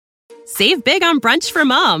Save big on brunch for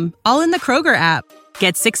mom, all in the Kroger app.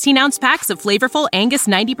 Get 16-ounce packs of flavorful Angus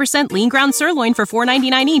 90% lean ground sirloin for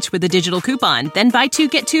 $4.99 each with a digital coupon. Then buy 2,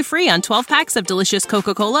 get 2 free on 12 packs of delicious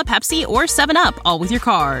Coca-Cola, Pepsi, or 7-Up, all with your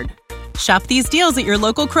card. Shop these deals at your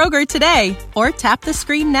local Kroger today, or tap the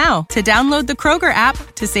screen now to download the Kroger app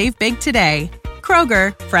to save big today.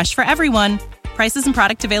 Kroger, fresh for everyone. Prices and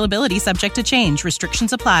product availability subject to change.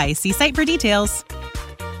 Restrictions apply. See site for details.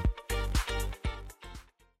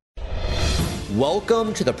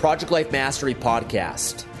 Welcome to the Project Life Mastery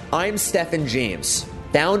Podcast. I'm Stephen James,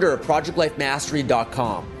 founder of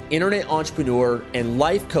ProjectLifeMastery.com, internet entrepreneur and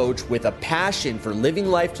life coach with a passion for living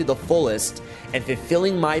life to the fullest and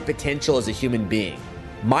fulfilling my potential as a human being.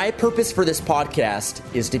 My purpose for this podcast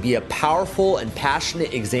is to be a powerful and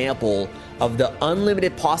passionate example of the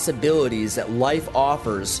unlimited possibilities that life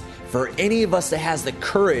offers for any of us that has the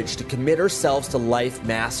courage to commit ourselves to life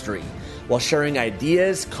mastery, while sharing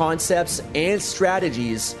ideas, concepts, and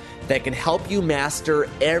strategies that can help you master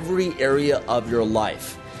every area of your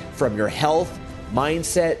life, from your health,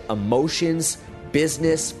 mindset, emotions,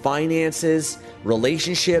 business, finances,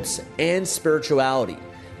 relationships, and spirituality.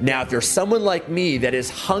 Now, if you're someone like me that is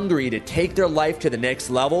hungry to take their life to the next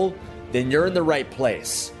level, then you're in the right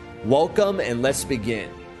place. Welcome, and let's begin.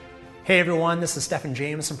 Hey everyone, this is Stephen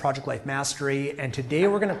James from Project Life Mastery, and today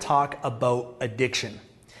we're going to talk about addiction.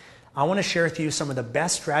 I want to share with you some of the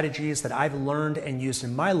best strategies that I've learned and used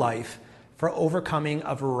in my life for overcoming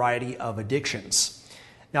a variety of addictions.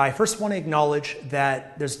 Now, I first want to acknowledge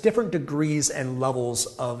that there's different degrees and levels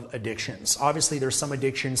of addictions. Obviously, there's some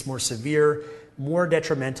addictions more severe, more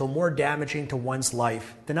detrimental, more damaging to one's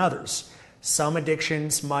life than others. Some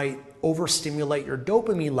addictions might overstimulate your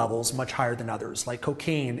dopamine levels much higher than others, like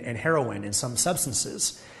cocaine and heroin and some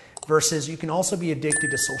substances, versus you can also be addicted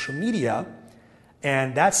to social media,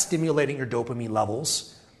 and that's stimulating your dopamine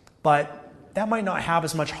levels, but that might not have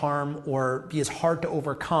as much harm or be as hard to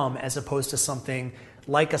overcome as opposed to something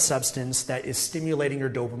like a substance that is stimulating your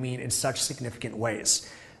dopamine in such significant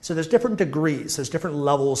ways. So there's different degrees, there's different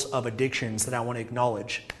levels of addictions that I want to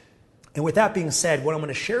acknowledge. And with that being said, what I'm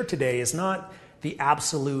going to share today is not the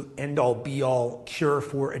absolute end-all be-all cure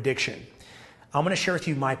for addiction. I'm going to share with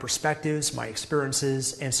you my perspectives, my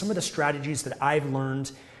experiences, and some of the strategies that I've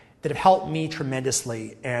learned that have helped me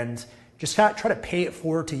tremendously, and just try to pay it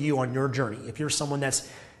forward to you on your journey. If you're someone that's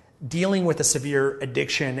dealing with a severe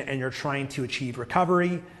addiction and you're trying to achieve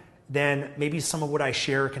recovery, then maybe some of what I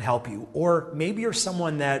share can help you. Or maybe you're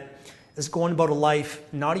someone that is going about a life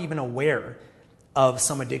not even aware of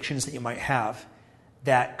some addictions that you might have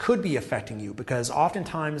that could be affecting you, because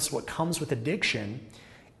oftentimes what comes with addiction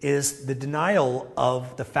is the denial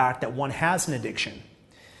of the fact that one has an addiction.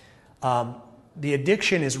 The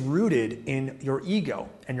addiction is rooted in your ego,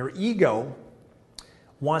 and your ego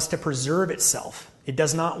wants to preserve itself. It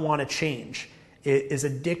does not want to change. It is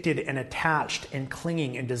addicted and attached and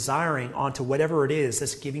clinging and desiring onto whatever it is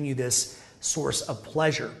that's giving you this source of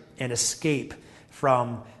pleasure and escape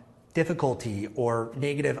from difficulty or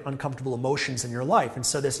negative, uncomfortable emotions in your life. And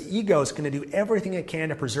so this ego is going to do everything it can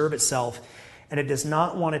to preserve itself, and it does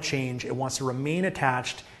not want to change. It wants to remain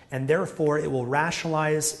attached, and therefore it will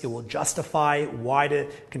rationalize, it will justify why to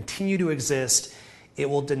continue to exist. It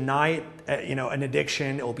will deny an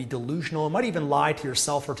addiction. It will be delusional. It might even lie to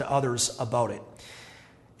yourself or to others about it.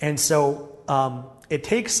 And so it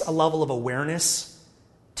takes a level of awareness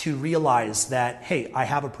to realize that, hey, I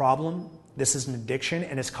have a problem. This is an addiction,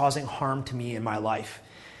 and it's causing harm to me in my life.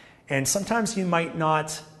 And sometimes you might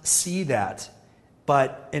not see that,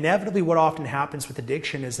 but inevitably what often happens with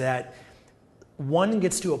addiction is that one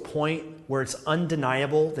gets to a point where it's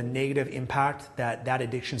undeniable the negative impact that that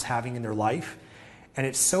addiction is having in their life. And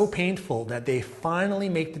it's so painful that they finally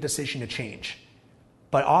make the decision to change.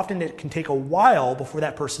 But often it can take a while before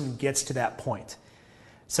that person gets to that point.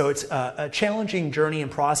 So it's a challenging journey and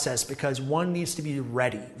process, because one needs to be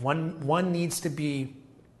ready. One needs to be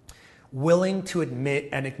willing to admit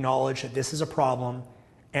and acknowledge that this is a problem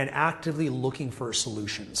and actively looking for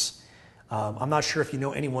solutions. I'm not sure if you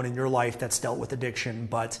know anyone in your life that's dealt with addiction,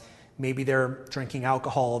 but maybe they're drinking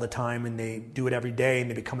alcohol all the time and they do it every day and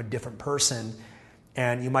they become a different person.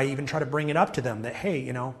 And you might even try to bring it up to them that, hey,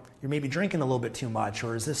 you're maybe drinking a little bit too much,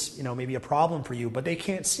 or is this, maybe a problem for you, but they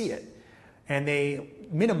can't see it. And they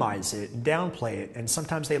minimize it and downplay it. And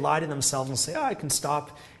sometimes they lie to themselves and say, I can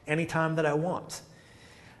stop anytime that I want.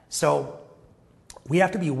 So we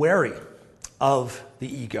have to be wary of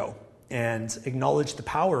the ego and acknowledge the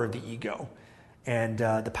power of the ego and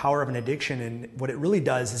the power of an addiction. And what it really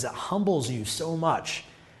does is it humbles you so much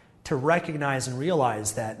to recognize and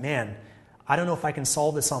realize that, man, I don't know if I can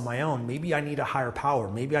solve this on my own. Maybe I need a higher power.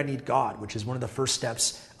 Maybe I need God, which is one of the first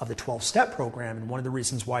steps of the 12-step program. And one of the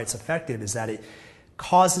reasons why it's effective is that it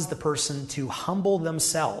causes the person to humble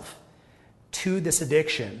themselves to this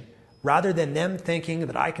addiction rather than them thinking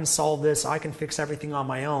that I can solve this, I can fix everything on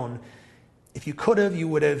my own. If you could have, you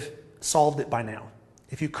would have solved it by now.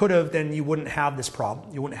 If you could have, then you wouldn't have this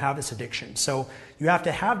problem. You wouldn't have this addiction. So you have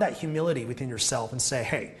to have that humility within yourself and say,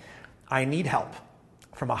 hey, I need help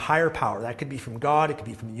from a higher power. That could be from God, it could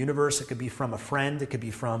be from the universe, it could be from a friend, it could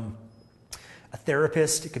be from a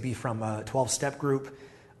therapist, it could be from a 12-step group,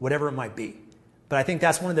 whatever it might be. But I think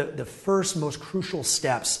that's one of the first most crucial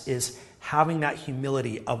steps is having that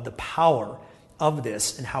humility of the power of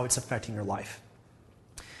this and how it's affecting your life.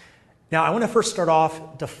 Now, I want to first start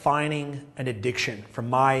off defining an addiction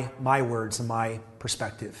from my words and my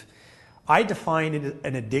perspective. I define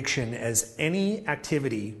an addiction as any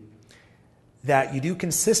activity that you do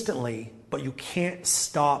consistently, but you can't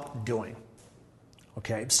stop doing.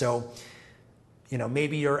 Okay, so,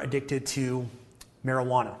 maybe you're addicted to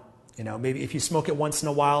marijuana. Maybe if you smoke it once in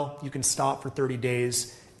a while, you can stop for 30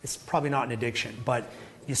 days. It's probably not an addiction, but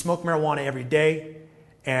if you smoke marijuana every day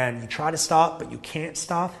and you try to stop, but you can't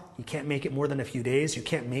stop, you can't make it more than a few days, you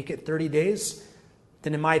can't make it 30 days,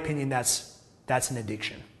 then in my opinion, that's an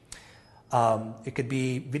addiction. It could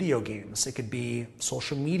be video games, it could be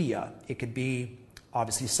social media, it could be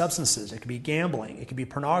obviously substances, it could be gambling, it could be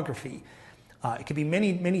pornography, it could be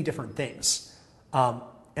many, many different things.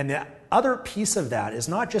 And the other piece of that is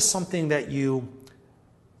not just something that you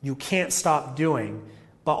can't stop doing,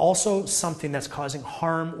 but also something that's causing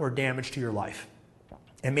harm or damage to your life,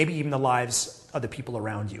 and maybe even the lives of the people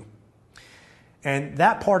around you. And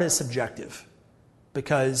that part is subjective,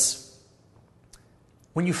 because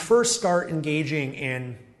when you first start engaging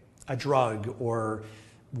in a drug or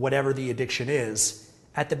whatever the addiction is,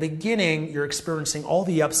 at the beginning, you're experiencing all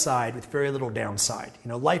the upside with very little downside.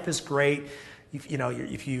 Life is great.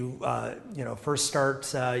 If you first start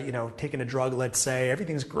taking a drug, let's say,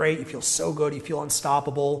 everything's great, you feel so good, you feel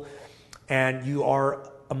unstoppable, and you are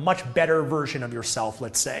a much better version of yourself,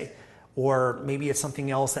 let's say. Or maybe it's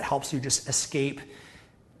something else that helps you just escape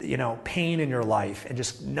pain in your life and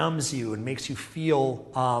just numbs you and makes you feel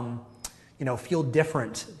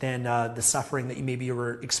different than the suffering that you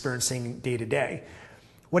were experiencing day to day.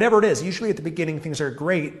 Whatever it is, usually at the beginning things are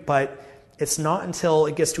great, but it's not until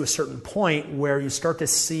it gets to a certain point where you start to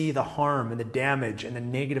see the harm and the damage and the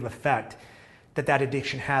negative effect that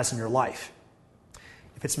addiction has in your life.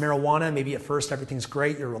 If it's marijuana, maybe at first everything's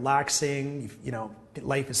great, you're relaxing,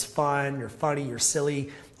 life is fun, you're funny, you're silly,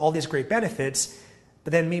 all these great benefits.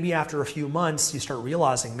 But then maybe after a few months, you start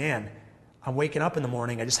realizing, man, I'm waking up in the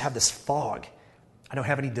morning, I just have this fog. I don't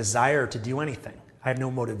have any desire to do anything. I have no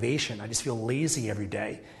motivation. I just feel lazy every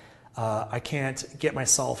day. I can't get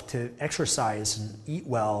myself to exercise and eat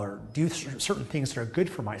well or do certain things that are good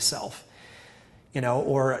for myself,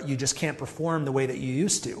 or you just can't perform the way that you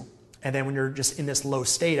used to. And then when you're just in this low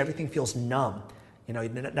state, everything feels numb.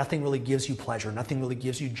 Nothing really gives you pleasure. Nothing really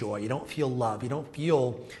gives you joy. You don't feel love. You don't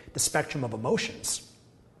feel the spectrum of emotions.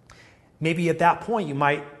 Maybe at that point, you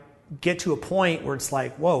might get to a point where it's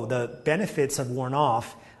like, whoa, the benefits have worn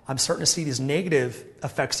off. I'm starting to see these negative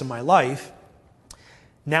effects in my life.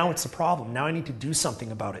 Now it's a problem. Now I need to do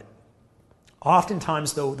something about it.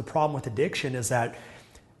 Oftentimes, though, the problem with addiction is that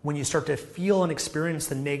when you start to feel and experience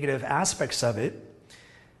the negative aspects of it,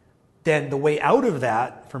 then the way out of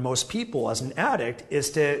that for most people as an addict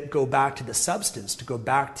is to go back to the substance, to go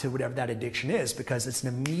back to whatever that addiction is, because it's an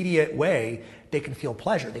immediate way they can feel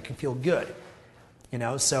pleasure, they can feel good.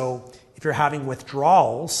 So if you're having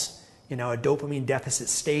withdrawals, a dopamine deficit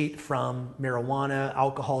state from marijuana,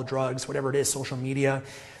 alcohol, drugs, whatever it is, social media,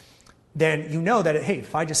 then you know that, hey,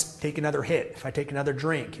 if I just take another hit, if I take another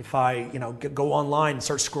drink, if I go online and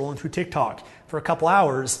start scrolling through TikTok for a couple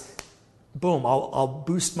hours, boom, I'll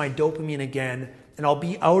boost my dopamine again, and I'll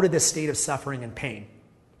be out of this state of suffering and pain.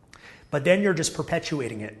 But then you're just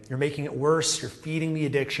perpetuating it. You're making it worse. You're feeding the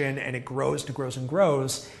addiction, and it grows and grows and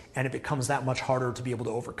grows, and it becomes that much harder to be able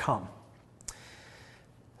to overcome.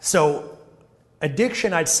 So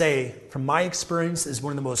addiction, I'd say, from my experience, is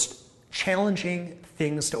one of the most challenging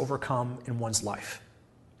things to overcome in one's life.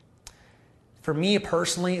 For me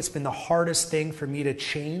personally, it's been the hardest thing for me to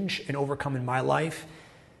change and overcome in my life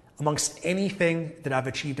amongst anything that I've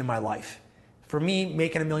achieved in my life. For me,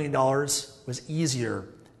 making $1 million was easier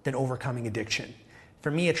than overcoming addiction. For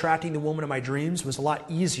me, attracting the woman of my dreams was a lot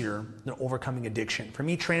easier than overcoming addiction. For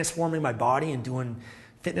me, transforming my body and doing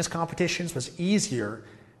fitness competitions was easier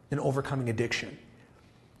than overcoming addiction.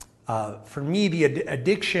 For me, the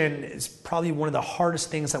addiction is probably one of the hardest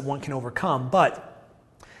things that one can overcome. But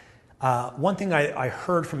one thing I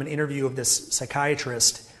heard from an interview of this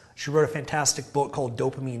psychiatrist, she wrote a fantastic book called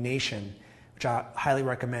Dopamine Nation, which I highly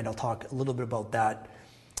recommend. I'll talk a little bit about that.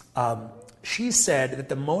 She said that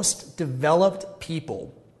the most developed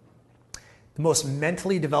people, the most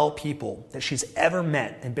mentally developed people that she's ever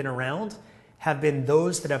met and been around have been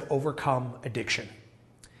those that have overcome addiction.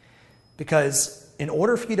 Because in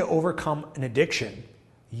order for you to overcome an addiction,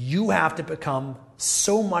 you have to become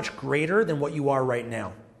so much greater than what you are right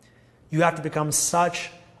now. You have to become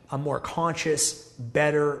such a more conscious,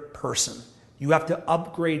 better person. You have to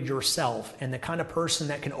upgrade yourself and the kind of person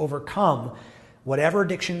that can overcome whatever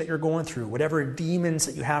addiction that you're going through, whatever demons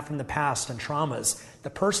that you have from the past and traumas. The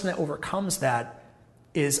person that overcomes that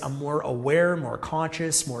is a more aware, more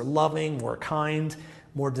conscious, more loving, more kind,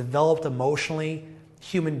 more developed emotionally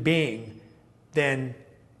human being than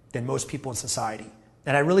most people in society.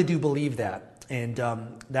 And I really do believe that. And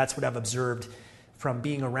that's what I've observed from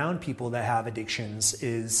being around people that have addictions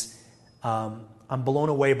is I'm blown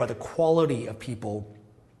away by the quality of people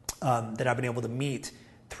that I've been able to meet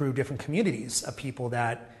through different communities of people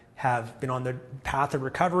that have been on the path of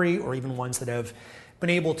recovery, or even ones that have been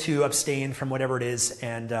able to abstain from whatever it is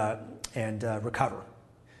and recover.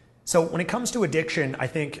 So when it comes to addiction, I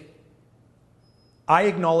think I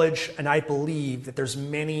acknowledge and I believe that there's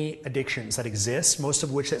many addictions that exist, most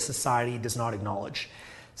of which that society does not acknowledge.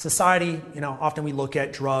 Society, often we look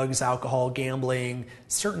at drugs, alcohol, gambling,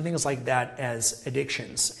 certain things like that as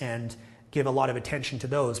addictions and give a lot of attention to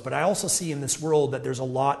those. But I also see in this world that there's a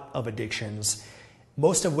lot of addictions,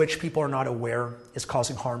 most of which people are not aware is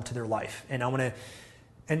causing harm to their life.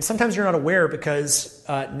 And sometimes you're not aware because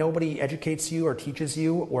nobody educates you or teaches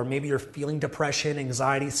you, or maybe you're feeling depression,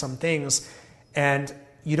 anxiety, some things, and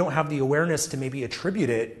you don't have the awareness to maybe attribute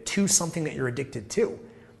it to something that you're addicted to.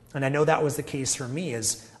 And I know that was the case for me,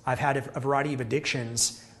 is I've had a variety of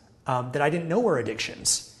addictions that I didn't know were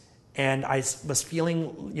addictions. And I was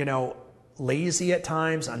feeling, lazy at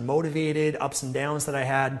times, unmotivated, ups and downs that I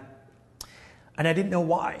had. And I didn't know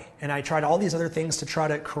why. And I tried all these other things to try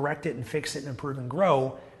to correct it and fix it and improve and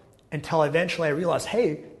grow, until eventually I realized,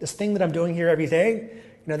 hey, this thing that I'm doing here every day,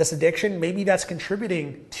 this addiction, maybe that's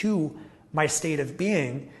contributing to my state of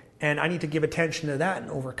being, and I need to give attention to that and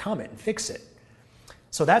overcome it and fix it.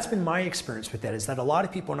 So that's been my experience with that, is that a lot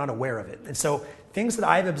of people are not aware of it. And so things that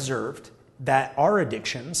I've observed that are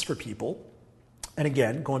addictions for people, and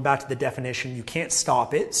again, going back to the definition, you can't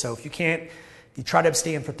stop it. So if you try to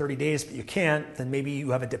abstain for 30 days, but you can't, then maybe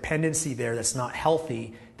you have a dependency there that's not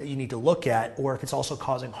healthy that you need to look at, or if it's also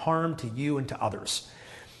causing harm to you and to others.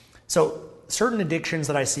 So certain addictions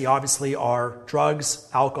that I see obviously are drugs,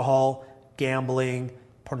 alcohol, gambling,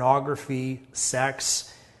 pornography,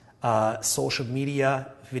 sex, social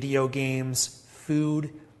media, video games,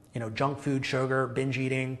 food, junk food, sugar, binge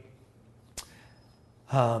eating.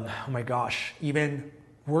 Oh my gosh, even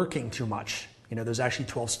working too much. There's actually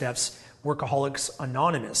 12 steps, Workaholics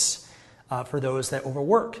Anonymous, for those that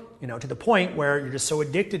overwork, to the point where you're just so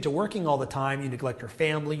addicted to working all the time, you neglect your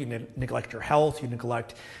family, you neglect your health, you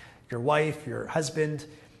neglect your wife, your husband,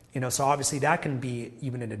 so obviously that can be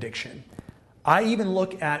even an addiction. I even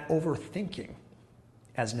look at overthinking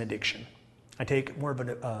as an addiction. I take more of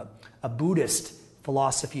a Buddhist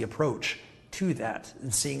philosophy approach to that,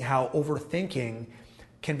 and seeing how overthinking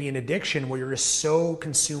can be an addiction where you're just so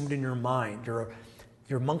consumed in your mind.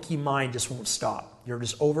 Your monkey mind just won't stop. You're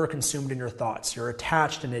just over-consumed in your thoughts. You're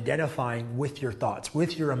attached and identifying with your thoughts,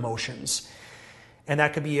 with your emotions. And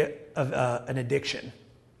that could be an addiction.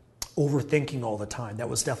 Overthinking all the time. That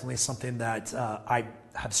was definitely something that I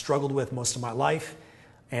have struggled with most of my life.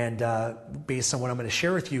 And based on what I'm going to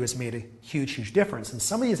share with you, has made a huge, huge difference. And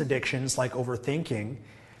some of these addictions, like overthinking,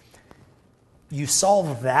 you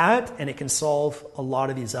solve that and it can solve a lot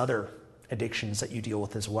of these other addictions that you deal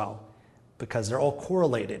with as well, because they're all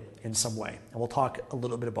correlated in some way. And we'll talk a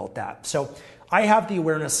little bit about that. So I have the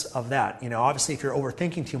awareness of that. Obviously if you're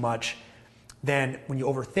overthinking too much, then when you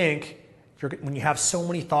overthink, when you have so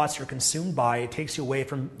many thoughts you're consumed by, it takes you away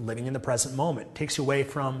from living in the present moment. It takes you away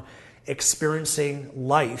from experiencing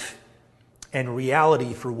life and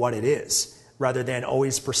reality for what it is, rather than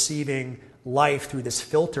always perceiving life through this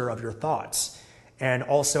filter of your thoughts. And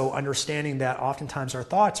also understanding that oftentimes our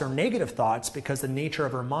thoughts are negative thoughts because the nature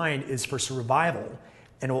of our mind is for survival,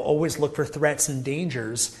 and we'll always look for threats and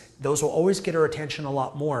dangers. Those will always get our attention a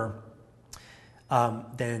lot more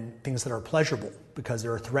than things that are pleasurable, because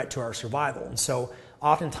they're a threat to our survival. And so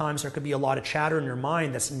oftentimes there could be a lot of chatter in your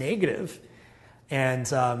mind that's negative and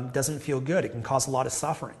doesn't feel good. It can cause a lot of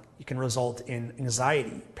suffering. It can result in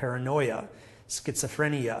anxiety, paranoia,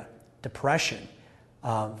 schizophrenia, depression,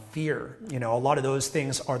 fear. A lot of those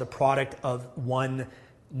things are the product of one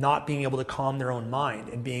not being able to calm their own mind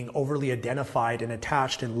and being overly identified and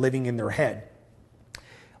attached and living in their head.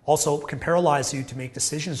 Also can paralyze you to make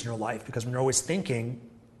decisions in your life, because when you're always thinking,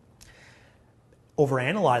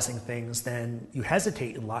 overanalyzing things, then you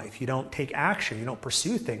hesitate in life. You don't take action. You don't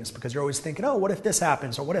pursue things because you're always thinking, oh, what if this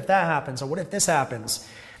happens? Or what if that happens? Or what if this happens?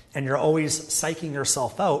 And you're always psyching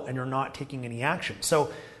yourself out and you're not taking any action.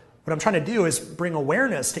 So what I'm trying to do is bring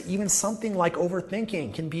awareness to even something like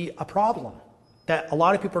overthinking can be a problem that a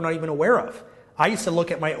lot of people are not even aware of. I used to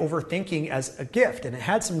look at my overthinking as a gift, and it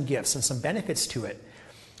had some gifts and some benefits to it.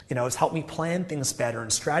 It's helped me plan things better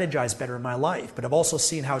and strategize better in my life. But I've also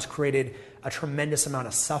seen how it's created a tremendous amount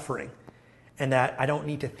of suffering, and that I don't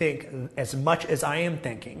need to think as much as I am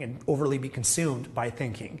thinking and overly be consumed by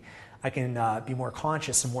thinking. I can be more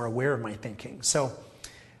conscious and more aware of my thinking. So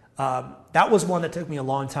that was one that took me a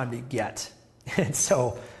long time to get. And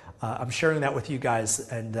so I'm sharing that with you guys,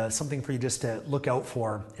 and something for you just to look out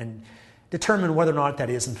for and determine whether or not that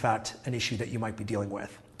is in fact an issue that you might be dealing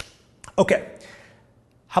with. Okay.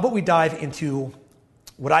 How about we dive into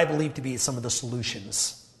what I believe to be some of the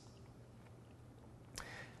solutions?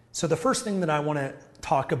 So the first thing that I want to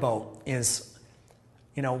talk about is,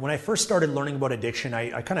 when I first started learning about addiction,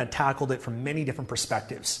 I kind of tackled it from many different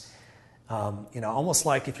perspectives. Almost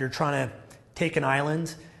like if you're trying to take an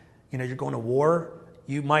island, you're going to war,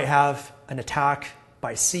 you might have an attack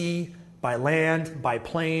by sea, by land, by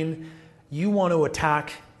plane. You want to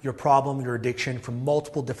attack your problem, your addiction, from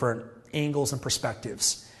multiple different angles and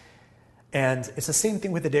perspectives. And it's the same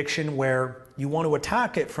thing with addiction, where you want to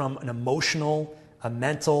attack it from an emotional, a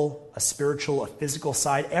mental, a spiritual, a physical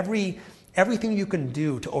side. Everything you can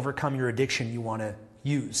do to overcome your addiction, you want to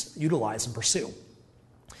utilize and pursue.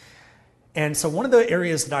 And so one of the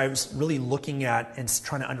areas that I was really looking at and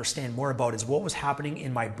trying to understand more about is what was happening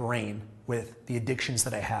in my brain with the addictions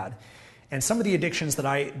that I had. And some of the addictions that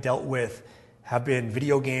I dealt with have been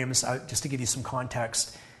video games. Just to give you some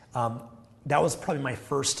context, that was probably my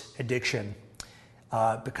first addiction,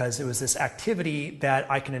 because it was this activity that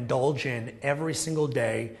I can indulge in every single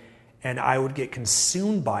day, and I would get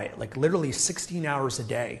consumed by it, like literally 16 hours a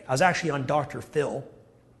day. I was actually on Dr. Phil,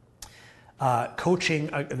 coaching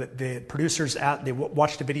the producers. They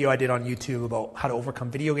watched a video I did on YouTube about how to overcome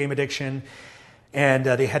video game addiction, and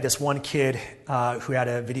they had this one kid who had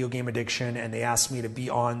a video game addiction, and they asked me to be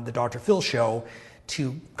on the Dr. Phil show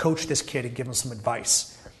to coach this kid and give him some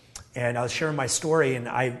advice. And I was sharing my story, and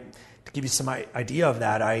to give you some idea of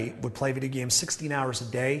that, I would play video games 16 hours a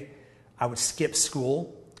day. I would skip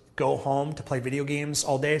school, go home to play video games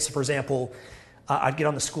all day. So for example, I'd get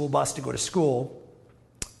on the school bus to go to school.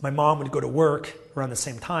 My mom would go to work around the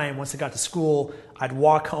same time. Once I got to school, I'd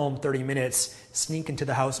walk home 30 minutes, sneak into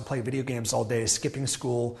the house and play video games all day, skipping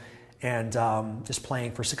school, and just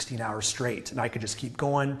playing for 16 hours straight. And I could just keep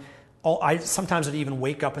going. Sometimes I'd even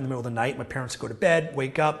wake up in the middle of the night. My parents would go to bed,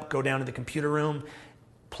 wake up, go down to the computer room,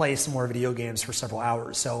 play some more video games for several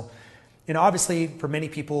hours. So, obviously for many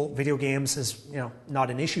people, video games is, not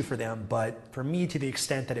an issue for them. But for me, to the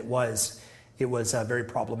extent that it was very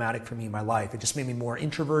problematic for me in my life. It just made me more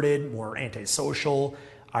introverted, more antisocial.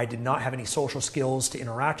 I did not have any social skills to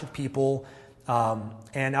interact with people.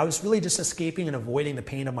 And I was really just escaping and avoiding the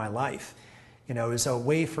pain of my life. It was a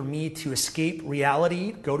way for me to escape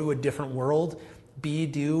reality, go to a different world,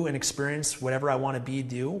 do, and experience whatever I want to be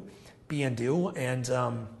and do. And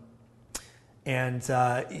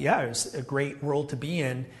it was a great world to be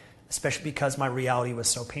in, especially because my reality was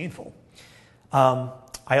so painful.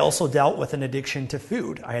 I also dealt with an addiction to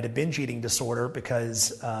food. I had a binge eating disorder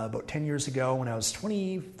because about 10 years ago, when I was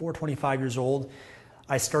 24, 25 years old,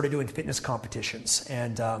 I started doing fitness competitions.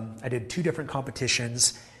 And I did 2 different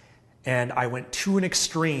competitions. And I went to an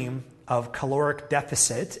extreme of caloric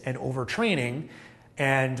deficit and overtraining,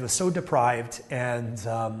 and was so deprived, and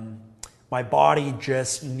my body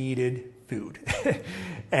just needed food.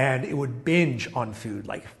 And it would binge on food,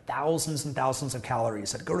 like thousands and thousands of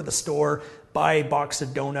calories. I'd go to the store, buy a box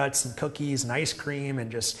of donuts and cookies and ice cream,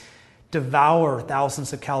 and just devour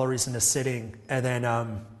thousands of calories in a sitting, and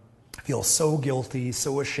then feel so guilty,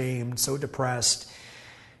 so ashamed, so depressed.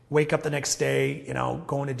 Wake up the next day,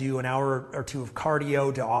 going to do an hour or 2 of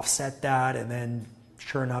cardio to offset that, and then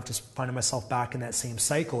sure enough, just finding myself back in that same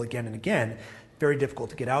cycle again and again. Very difficult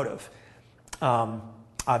to get out of.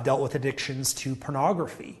 I've dealt with addictions to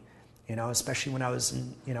pornography, especially when I was,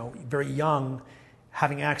 very young,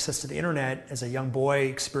 having access to the internet as a young boy,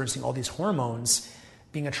 experiencing all these hormones,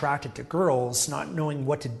 being attracted to girls, not knowing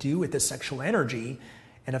what to do with this sexual energy.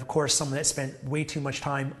 And of course, someone that spent way too much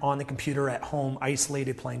time on the computer at home,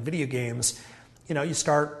 isolated, playing video games, you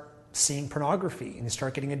start seeing pornography and you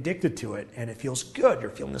start getting addicted to it, and it feels good. You're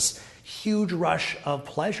feeling this huge rush of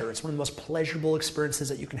pleasure. It's one of the most pleasurable experiences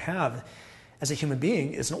that you can have as a human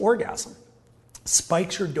being is an orgasm.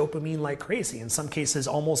 Spikes your dopamine like crazy, in some cases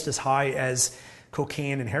almost as high as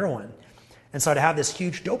cocaine and heroin. And so to have this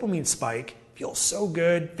huge dopamine spike feels so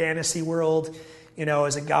good, fantasy world,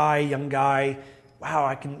 as a guy, young guy, wow,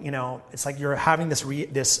 I can, it's like you're having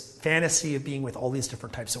this fantasy of being with all these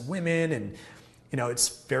different types of women, and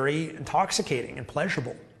it's very intoxicating and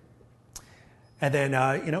pleasurable. And then,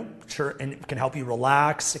 sure, and it can help you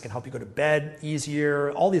relax. It can help you go to bed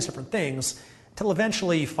easier, all these different things, until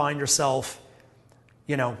eventually you find yourself,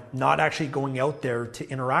 not actually going out there to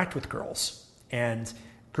interact with girls. And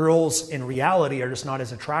girls in reality are just not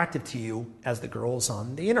as attractive to you as the girls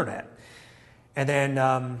on the internet. And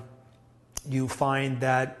then you find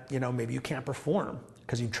that, maybe you can't perform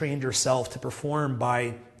because you trained yourself to perform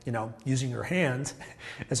by using your hand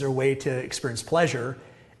as a way to experience pleasure,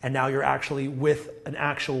 and now you're actually with an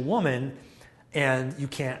actual woman and you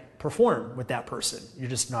can't perform with that person. You're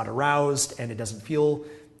just not aroused, and it doesn't feel,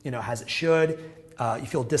 as it should. You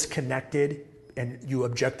feel disconnected, and you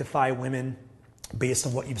objectify women based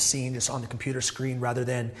on what you've seen just on the computer screen, rather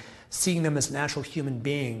than seeing them as an actual human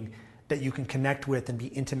being that you can connect with and be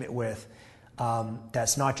intimate with.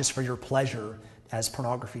 That's not just for your pleasure, as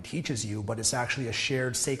pornography teaches you, but it's actually a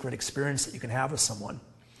shared sacred experience that you can have with someone.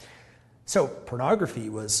 So pornography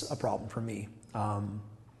was a problem for me. And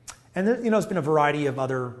there's been a variety of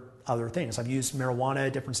other things. I've used marijuana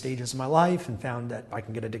at different stages of my life and found that I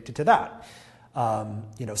can get addicted to that.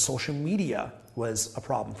 Social media was a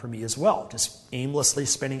problem for me as well. Just aimlessly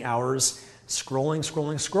spending hours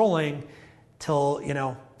scrolling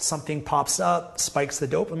till, something pops up, spikes the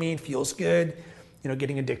dopamine, feels good,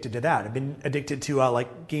 getting addicted to that. I've been addicted to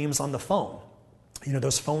like games on the phone.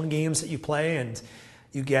 Those phone games that you play and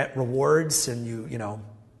you get rewards, and you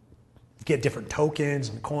get different tokens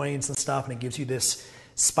and coins and stuff, and it gives you this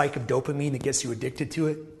spike of dopamine that gets you addicted to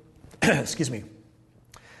it. Excuse me.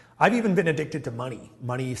 I've even been addicted to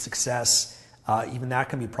money, success. Even that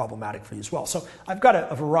can be problematic for you as well. So I've got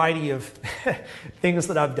a variety of things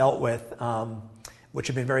that I've dealt with, which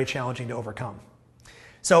have been very challenging to overcome.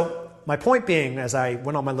 So my point being, as I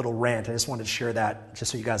went on my little rant, I just wanted to share that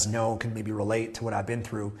just so you guys know, can maybe relate to what I've been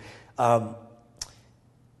through.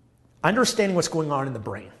 Understanding what's going on in the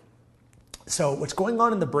brain. So what's going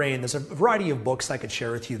on in the brain, there's a variety of books I could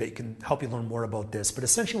share with you that can help you learn more about this. But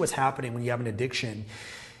essentially what's happening when you have an addiction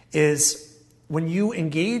is when you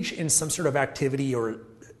engage in some sort of activity or,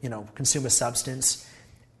 consume a substance,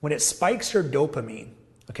 when it spikes your dopamine,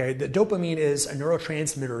 okay, the dopamine is a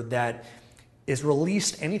neurotransmitter that is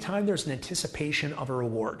released anytime there's an anticipation of a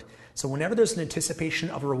reward. So whenever there's an anticipation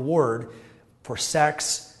of a reward for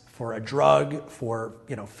sex, for a drug, for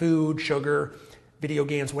food, sugar, video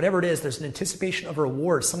games, whatever it is, there's an anticipation of a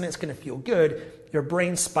reward, something that's going to feel good. Your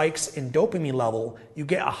brain spikes in dopamine level. You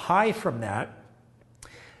get a high from that.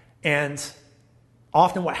 And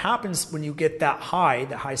often what happens when you get that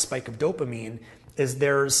high spike of dopamine, is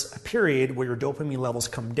there's a period where your dopamine levels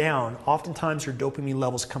come down. Oftentimes your dopamine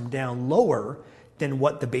levels come down lower than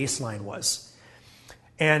what the baseline was.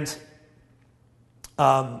 And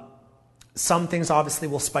some things obviously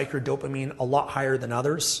will spike your dopamine a lot higher than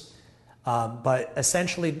others. But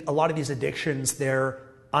essentially, a lot of these addictions, they're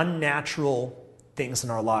unnatural things in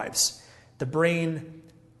our lives. The brain,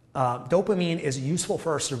 dopamine is useful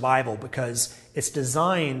for our survival because it's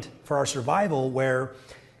designed for our survival where,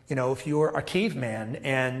 if you're a caveman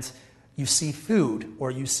and you see food,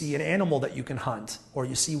 or you see an animal that you can hunt, or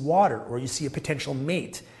you see water, or you see a potential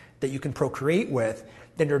mate that you can procreate with,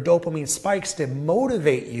 then your dopamine spikes to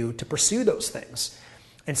motivate you to pursue those things.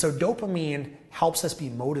 And so dopamine helps us be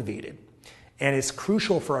motivated, and it's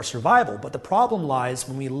crucial for our survival. But the problem lies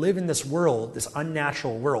when we live in this world, this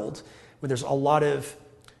unnatural world, where there's a lot of,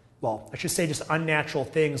 just unnatural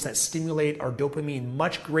things that stimulate our dopamine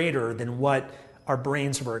much greater than what our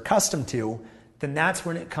brains were accustomed to, then that's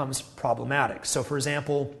when it becomes problematic. So for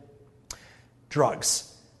example,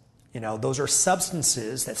 drugs. Those are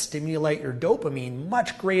substances that stimulate your dopamine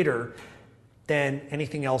much greater than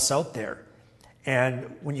anything else out there.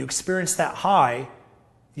 And when you experience that high,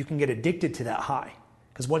 you can get addicted to that high.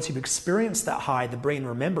 Because once you've experienced that high, the brain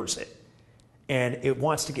remembers it. And it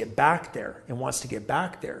wants to get back there. It wants to get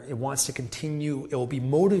back there. It wants to continue. It will be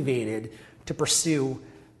motivated to pursue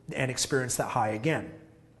and experience that high again.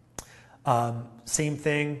 Same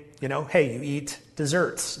thing, hey, you eat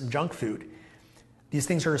desserts and junk food. These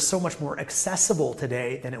things are so much more accessible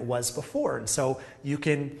today than it was before. And so you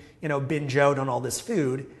can, binge out on all this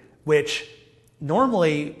food, which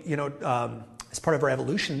normally, as part of our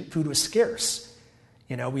evolution, food was scarce.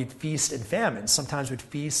 We'd feast and famine. Sometimes we'd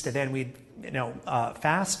feast and then we'd,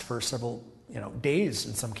 fast for several, days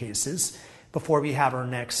in some cases before we have our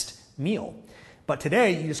next meal. But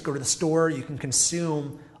today, you just go to the store, you can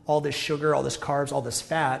consume all this sugar, all this carbs, all this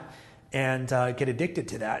fat, and get addicted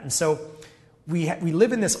to that. And so we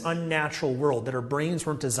live in this unnatural world that our brains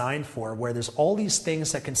weren't designed for, where there's all these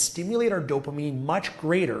things that can stimulate our dopamine much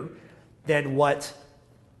greater than what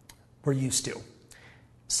we're used to.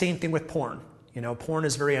 Same thing with porn. Porn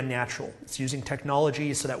is very unnatural. It's using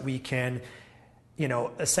technology so that we can,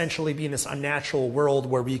 essentially be in this unnatural world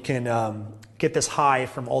where we can get this high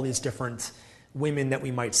from all these different women that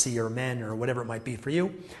we might see, or men, or whatever it might be for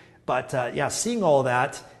you. But seeing all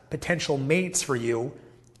that, potential mates for you,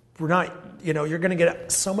 you're going to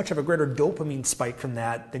get so much of a greater dopamine spike from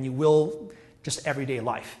that than you will just everyday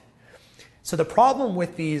life. So the problem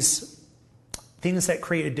with these things that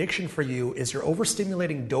create addiction for you is you're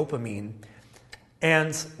overstimulating dopamine.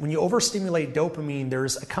 And when you overstimulate dopamine,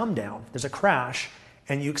 there's a come down, there's a crash,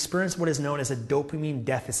 and you experience what is known as a dopamine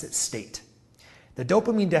deficit state. The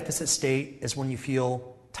dopamine deficit state is when you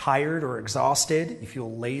feel tired or exhausted, you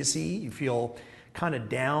feel lazy, you feel kind of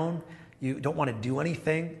down, you don't want to do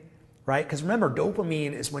anything, right? Because remember,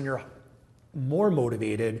 dopamine is when you're more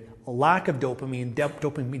motivated. A lack of dopamine,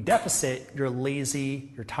 dopamine deficit, you're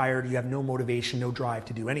lazy, you're tired, you have no motivation, no drive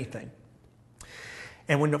to do anything.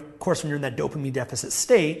 And when you're in that dopamine deficit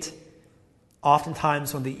state,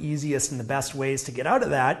 oftentimes one of the easiest and the best ways to get out of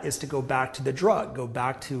that is to go back to the drug, go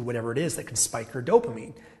back to whatever it is that can spike your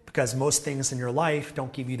dopamine, because most things in your life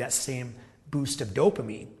don't give you that same boost of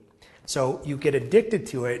dopamine. So you get addicted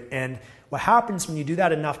to it, and what happens when you do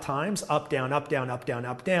that enough times, up, down, up, down, up, down,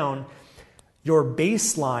 up, down, your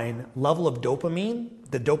baseline level of dopamine,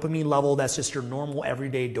 the dopamine level that's just your normal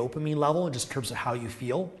everyday dopamine level, just in terms of how you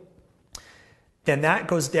feel, then that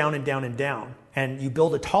goes down and down and down. And you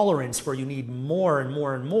build a tolerance where you need more and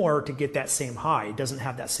more and more to get that same high. It doesn't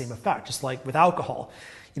have that same effect. Just like with alcohol.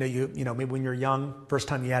 Maybe when you're young, first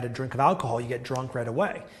time you had a drink of alcohol, you get drunk right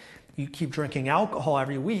away. You keep drinking alcohol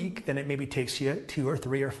every week, then it maybe takes you 2 or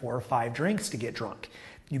 3 or 4 or 5 drinks to get drunk.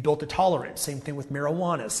 You built a tolerance. Same thing with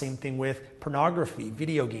marijuana. Same thing with pornography,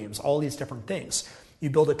 video games, all these different things. You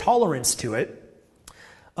build a tolerance to it,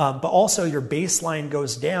 but also your baseline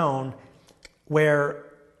goes down, where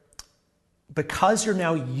because you're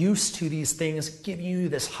now used to these things giving you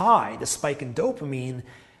this high, this spike in dopamine,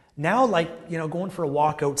 now going for a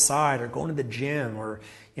walk outside or going to the gym or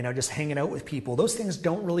just hanging out with people, those things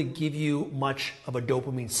don't really give you much of a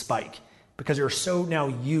dopamine spike, because you're so now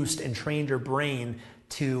used and trained your brain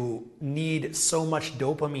to need so much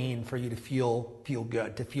dopamine for you to feel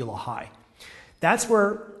good, to feel a high. That's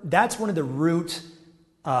one of the root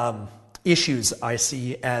issues I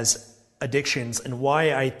see as addictions, and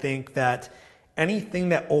why I think that anything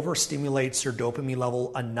that overstimulates your dopamine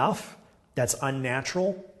level enough that's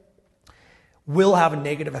unnatural will have a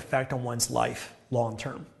negative effect on one's life long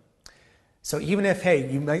term. So even if,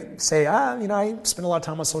 you might say, I spend a lot of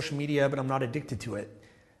time on social media, but I'm not addicted to it.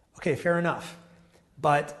 Okay, fair enough.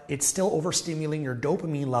 But it's still overstimulating your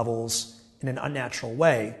dopamine levels in an unnatural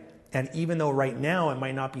way. And even though right now it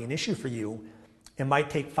might not be an issue for you, it might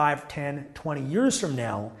take 5, 10, 20 years from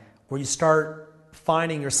now where you start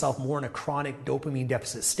finding yourself more in a chronic dopamine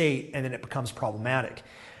deficit state, and then it becomes problematic.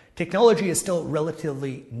 Technology is still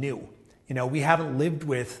relatively new. We haven't lived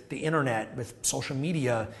with the internet, with social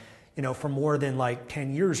media, for more than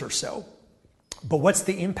 10 years or so. But what's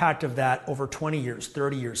the impact of that over 20 years,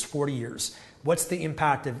 30 years, 40 years? What's the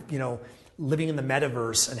impact of, living in the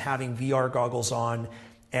metaverse and having VR goggles on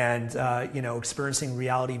and, experiencing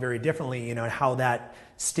reality very differently, and how that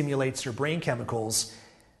stimulates your brain chemicals?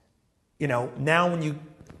 Now when you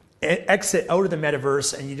exit out of the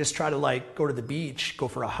metaverse and you just try to go to the beach, go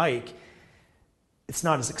for a hike, it's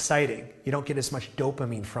not as exciting. You don't get as much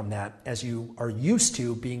dopamine from that as you are used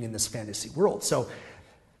to being in this fantasy world. So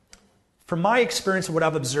from my experience and what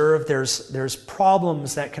I've observed, there's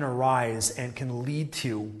problems that can arise and can lead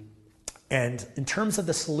to. And in terms of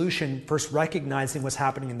the solution, first recognizing what's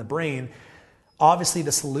happening in the brain, obviously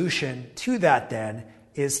the solution to that then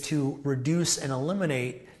is to reduce and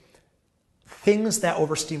eliminate things that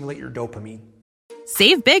overstimulate your dopamine.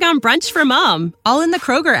 Save big on brunch for mom, all in the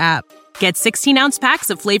Kroger app. Get 16-ounce packs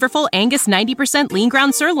of flavorful Angus 90% lean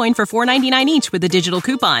ground sirloin for $4.99 each with a digital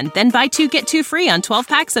coupon. Then buy 2, get 2 free on 12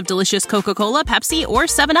 packs of delicious Coca-Cola, Pepsi, or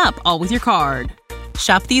 7-Up, all with your card.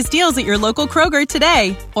 Shop these deals at your local Kroger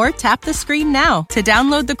today, or tap the screen now to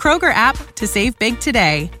download the Kroger app to save big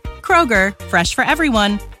today. Kroger, fresh for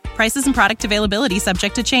everyone. Prices and product availability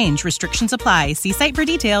subject to change. Restrictions apply. See site for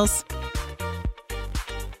details.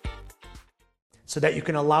 So that you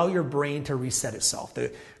can allow your brain to reset itself.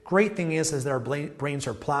 The great thing is that our brains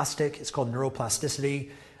are plastic. It's called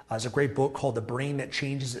neuroplasticity. There's a great book called The Brain That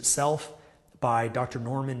Changes Itself by Dr.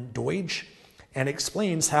 Norman Doidge, and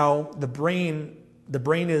explains how the brain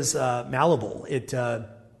is malleable. It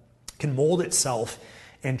can mold itself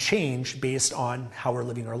and change based on how we're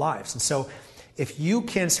living our lives. And so if you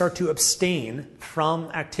can start to abstain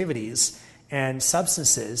from activities and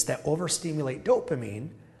substances that overstimulate dopamine,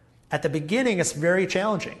 at the beginning it's very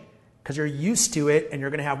challenging because you're used to it and you're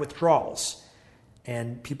going to have withdrawals.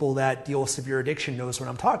 And people that deal with severe addiction knows what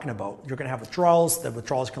I'm talking about. You're going to have withdrawals. The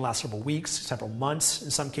withdrawals can last several weeks, several months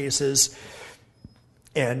in some cases.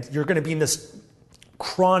 And you're going to be in this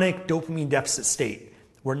chronic dopamine deficit state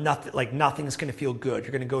where nothing's going to feel good.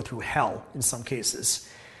 You're going to go through hell in some cases.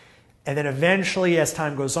 And then eventually, as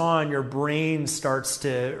time goes on, your brain starts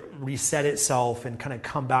to reset itself and kind of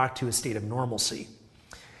come back to a state of normalcy.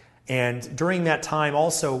 And during that time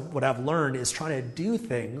also, what I've learned is trying to do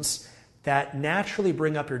things that naturally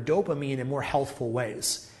bring up your dopamine in more healthful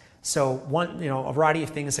ways. So a variety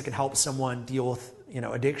of things that can help someone deal with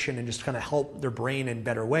addiction and just kind of help their brain in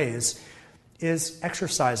better ways is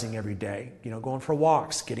exercising every day, going for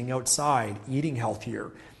walks, getting outside, eating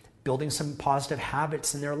healthier, building some positive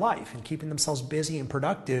habits in their life and keeping themselves busy and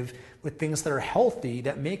productive with things that are healthy,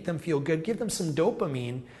 that make them feel good, give them some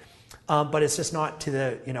dopamine, but it's just not to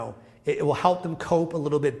the, it will help them cope a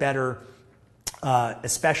little bit better,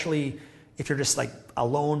 especially if you're just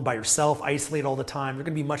alone by yourself, isolated all the time. You're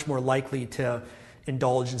going to be much more likely to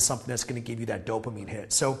indulge in something that's going to give you that dopamine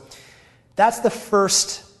hit. So that's the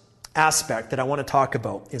first aspect that I want to talk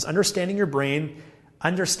about, is understanding your brain,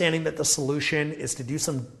 understanding that the solution is to do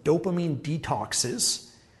some dopamine detoxes.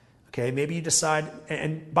 Okay, maybe you decide,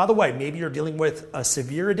 and by the way, maybe you're dealing with a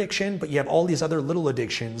severe addiction, but you have all these other little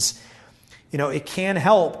addictions. It can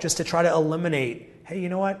help just to try to eliminate, hey, you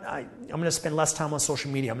know what? I'm going to spend less time on social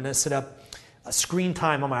media. I'm going to set up a screen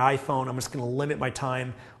time on my iPhone. I'm just going to limit my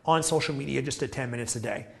time on social media just to 10 minutes a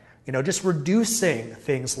day. Just reducing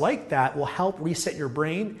things like that will help reset your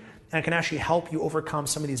brain, and it can actually help you overcome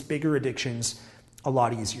some of these bigger addictions a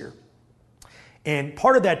lot easier. And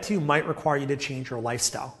part of that too might require you to change your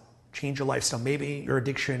lifestyle. Maybe your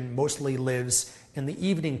addiction mostly lives in the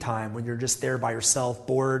evening time when you're just there by yourself,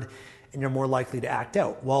 bored, and you're more likely to act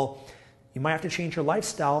out. Well, you might have to change your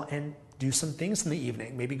lifestyle and do some things in the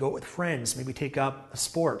evening. Maybe go out with friends, maybe take up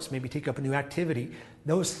sports, maybe take up a new activity.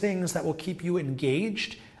 Those things that will keep you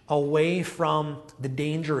engaged away from the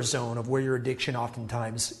danger zone of where your addiction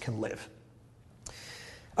oftentimes can live.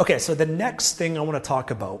 Okay, so the next thing I want to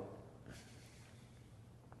talk about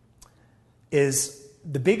is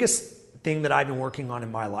the biggest thing that I've been working on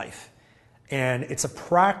in my life. And it's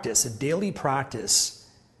a daily practice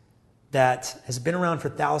that has been around for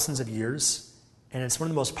thousands of years, and it's one of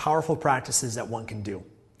the most powerful practices that one can do.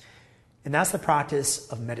 And that's the practice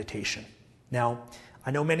of meditation. Now,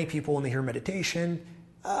 I know many people, when they hear meditation,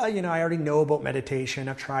 I already know about meditation,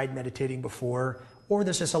 I've tried meditating before, or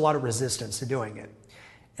there's just a lot of resistance to doing it.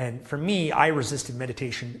 And for me, I resisted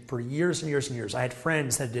meditation for years and years and years. I had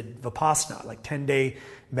friends that did Vipassana, 10-day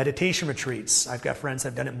meditation retreats. I've got friends that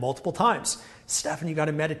have done it multiple times. Stephan, you got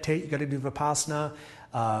to meditate, you got to do Vipassana.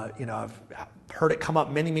 I've heard it come up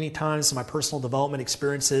many, many times in my personal development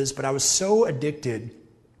experiences, but I was so addicted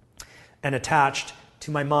and attached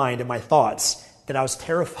to my mind and my thoughts that I was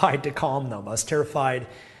terrified to calm them. I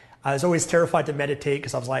was always terrified to meditate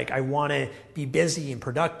because I was like, I want to be busy and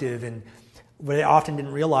productive. And what I often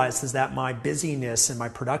didn't realize is that my busyness and my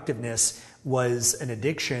productiveness was an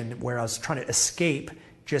addiction where I was trying to escape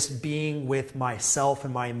just being with myself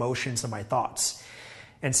and my emotions and my thoughts.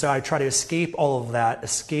 And so I try to escape all of that,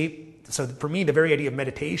 So for me, the very idea of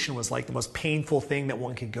meditation was like the most painful thing that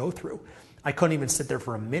one could go through. I couldn't even sit there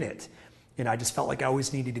for a minute. I just felt like I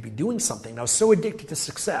always needed to be doing something. I was so addicted to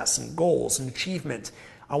success and goals and achievement.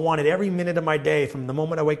 I wanted every minute of my day from the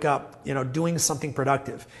moment I wake up, doing something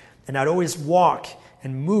productive. And I'd always walk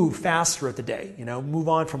and move fast throughout the day, move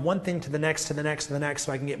on from one thing to the next, to the next, to the next,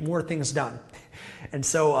 so I can get more things done. And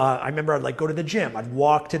so I remember I'd go to the gym. I'd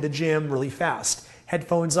walk to the gym really fast,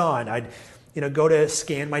 headphones on. I'd go to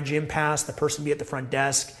scan my gym pass, the person would be at the front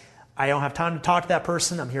desk. I don't have time to talk to that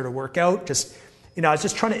person. I'm here to work out. I was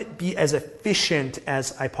just trying to be as efficient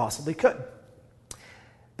as I possibly could.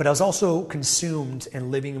 But I was also consumed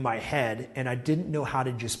and living in my head, and I didn't know how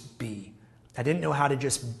to just be. I didn't know how to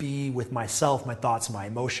just be with myself, my thoughts, and my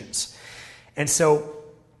emotions. And so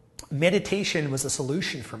meditation was a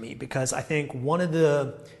solution for me, because I think one of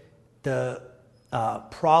the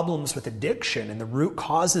problems with addiction and the root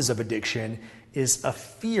causes of addiction is a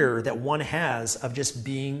fear that one has of just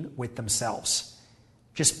being with themselves.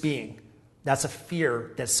 Just being. That's a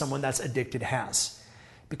fear that someone that's addicted has.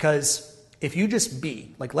 Because if you just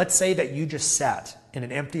be, like let's say that you just sat in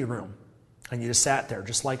an empty room and you just sat there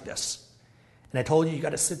just like this. And I told you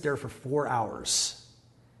got to sit there for 4 hours.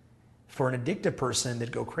 For an addicted person,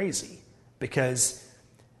 they'd go crazy, because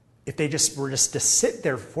if they just were just to sit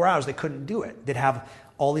there for 4 hours, they couldn't do it. They'd have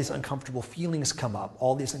all these uncomfortable feelings come up,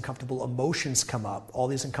 all these uncomfortable emotions come up, all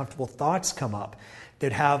these uncomfortable thoughts come up.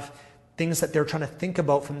 They'd have things that they're trying to think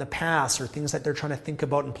about from the past, or things that they're trying to think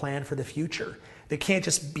about and plan for the future. They can't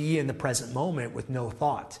just be in the present moment with no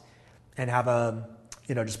thought and have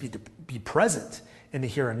just be present in the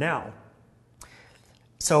here and now.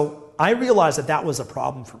 So I realized that that was a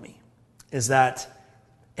problem for me, is that,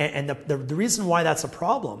 and the reason why that's a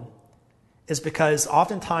problem is because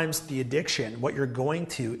oftentimes the addiction, what you're going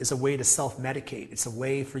to, is a way to self-medicate. It's a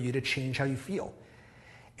way for you to change how you feel.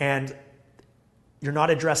 And you're not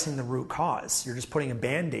addressing the root cause. You're just putting a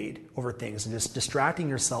Band-Aid over things and just distracting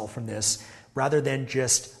yourself from this, rather than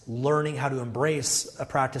just learning how to embrace a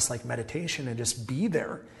practice like meditation and just be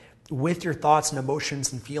there with your thoughts and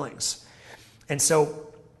emotions and feelings. And so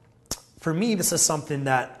for me, this is something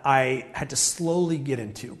that I had to slowly get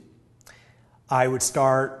into. I would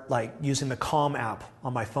start using the Calm app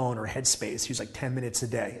on my phone, or Headspace, use 10 minutes a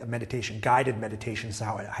day of meditation. Guided meditation is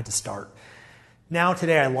how I had to start. Now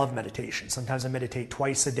today I love meditation. Sometimes I meditate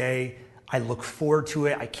twice a day. I look forward to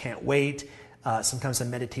it. I can't wait. Sometimes I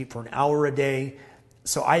meditate for an hour a day.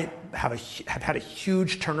 So I have had a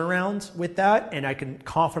huge turnaround with that, and I can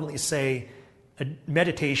confidently say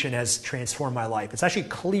meditation has transformed my life. It's actually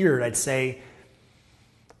cleared, I'd say,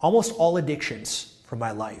 almost all addictions from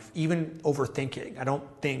my life, even overthinking. I don't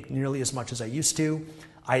think nearly as much as I used to.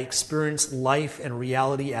 I experience life and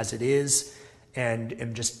reality as it is, and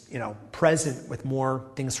am just present with more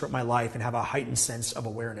things throughout my life, and have a heightened sense of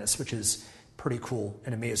awareness, which is pretty cool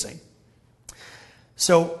and amazing.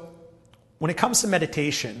 So when it comes to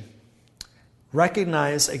meditation,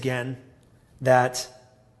 recognize again that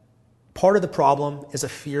part of the problem is a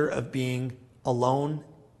fear of being alone.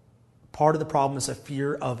 Part of the problem is a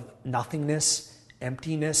fear of nothingness,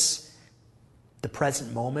 emptiness, the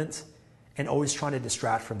present moment, and always trying to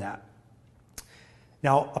distract from that.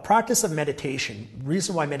 Now, a practice of meditation, the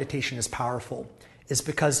reason why meditation is powerful is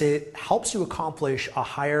because it helps you accomplish a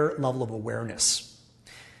higher level of awareness.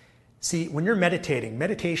 See, when you're meditating,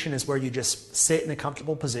 meditation is where you just sit in a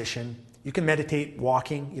comfortable position. You can meditate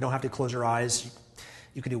walking. You don't have to close your eyes.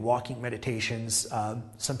 You can do walking meditations.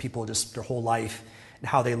 Some people just their whole life and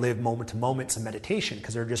how they live moment to moment is a meditation,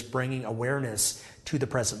 because they're just bringing awareness to the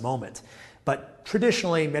present moment. But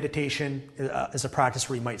traditionally, meditation is a practice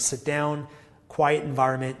where you might sit down, quiet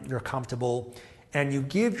environment, you're comfortable, and you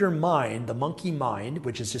give your mind, the monkey mind,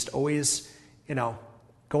 which is just always,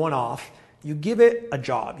 going off, you give it a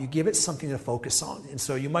job. You give it something to focus on. And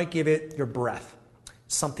so you might give it your breath,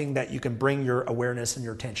 something that you can bring your awareness and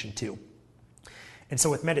your attention to. And so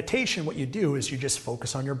with meditation, what you do is you just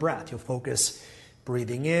focus on your breath. You'll focus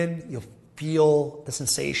breathing in. You'll feel the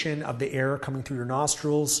sensation of the air coming through your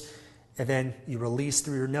nostrils. And then you release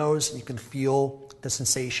through your nose, and you can feel the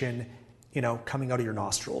sensation, coming out of your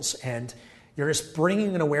nostrils. And you're just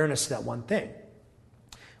bringing an awareness to that one thing.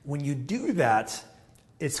 When you do that,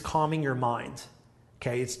 it's calming your mind.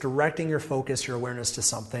 Okay, it's directing your focus, your awareness to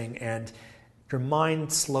something, and your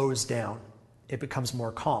mind slows down. It becomes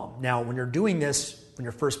more calm. Now, when you're doing this, when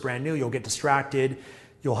you're first brand new, you'll get distracted.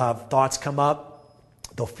 You'll have thoughts come up.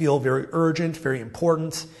 They'll feel very urgent, very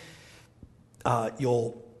important.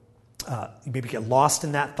 You'll maybe get lost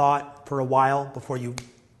in that thought for a while before you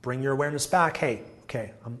bring your awareness back. Hey,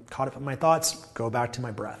 okay, I'm caught up in my thoughts. Go back to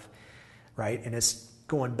my breath, right? And it's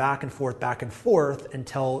going back and forth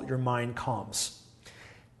until your mind calms.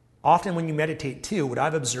 Often when you meditate too, what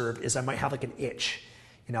I've observed is I might have an itch.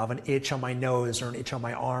 I have an itch on my nose or an itch on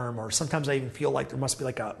my arm, or sometimes I even feel like there must be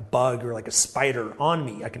a bug or a spider on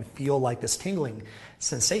me. I can feel this tingling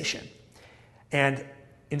sensation. And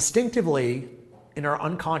instinctively, in our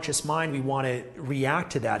unconscious mind, we want to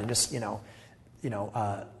react to that and just, give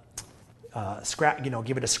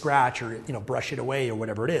it a scratch or, brush it away or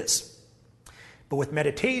whatever it is. But with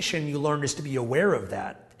meditation, you learn just to be aware of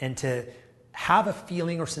that and to have a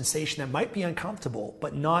feeling or sensation that might be uncomfortable,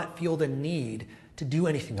 but not feel the need to do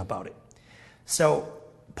anything about it. So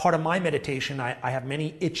part of my meditation, I have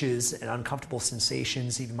many itches and uncomfortable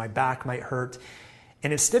sensations, even my back might hurt.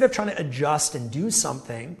 And instead of trying to adjust and do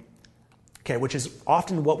something, okay, which is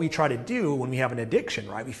often what we try to do when we have an addiction,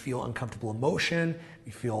 right? We feel uncomfortable emotion,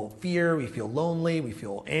 we feel fear, we feel lonely, we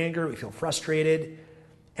feel anger, we feel frustrated,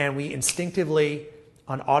 and we instinctively,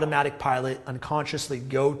 on automatic pilot, unconsciously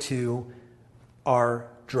go to our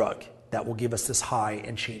drug that will give us this high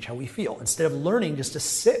and change how we feel. Instead of learning just to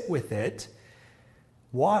sit with it,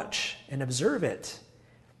 watch and observe it,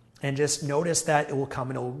 and just notice that it will come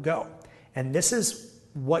and it will go. And this is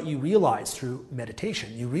what you realize through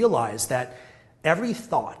meditation. You realize that every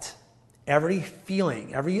thought, every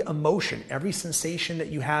feeling, every emotion, every sensation that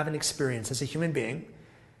you have and experience as a human being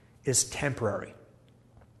is temporary.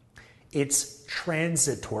 It's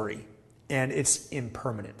transitory and it's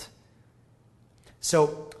impermanent.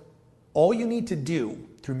 So all you need to do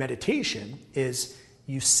through meditation is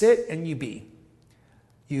you sit and you be.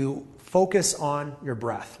 You focus on your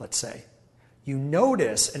breath, let's say. You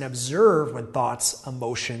notice and observe when thoughts,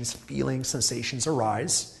 emotions, feelings, sensations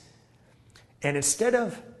arise. And instead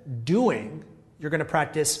of doing, you're going to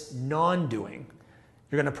practice non-doing.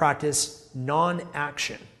 You're going to practice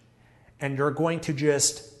non-action. And you're going to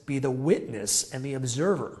just be the witness and the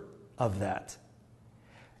observer of that.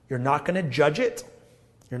 You're not going to judge it.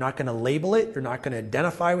 You're not going to label it. You're not going to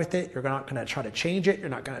identify with it. You're not going to try to change it. You're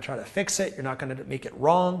not going to try to fix it. You're not going to make it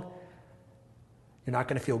wrong. You're not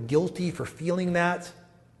going to feel guilty for feeling that.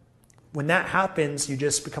 When that happens, you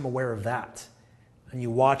just become aware of that. And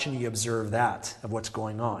you watch and you observe that, of what's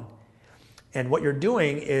going on. And what you're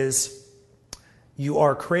doing is you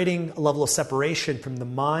are creating a level of separation from the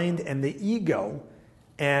mind and the ego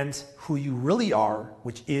and who you really are,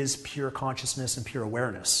 which is pure consciousness and pure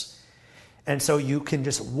awareness. And so you can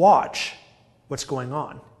just watch what's going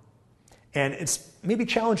on. And it's maybe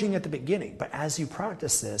challenging at the beginning, but as you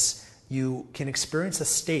practice this, you can experience a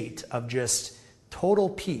state of just total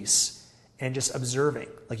peace and just observing.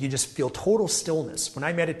 Like you just feel total stillness. When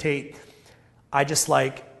I meditate, I just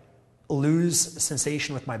like lose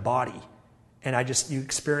sensation with my body. And you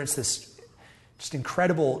experience this just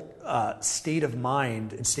incredible state of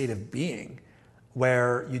mind and state of being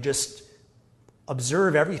where you just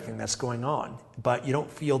observe everything that's going on, but you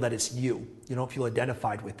don't feel that it's you. You don't feel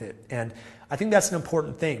identified with it. And I think that's an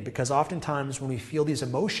important thing because oftentimes when we feel these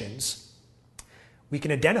emotions, we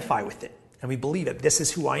can identify with it and we believe that this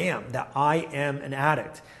is who I am, that I am an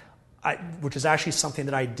addict, which is actually something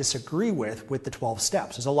that I disagree with the 12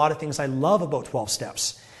 steps. There's a lot of things I love about 12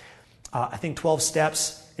 steps. I think 12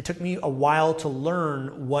 steps, it took me a while to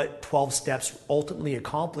learn what 12 steps ultimately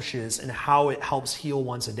accomplishes and how it helps heal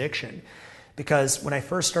one's addiction. Because when I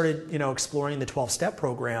first started, exploring the 12-step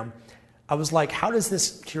program, I was like, how does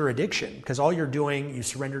this cure addiction? Because all you're doing, you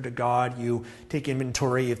surrender to God, you take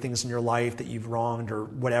inventory of things in your life that you've wronged or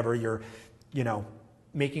whatever, you're,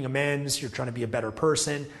 making amends, you're trying to be a better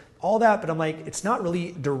person, all that. But I'm like, it's not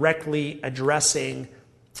really directly addressing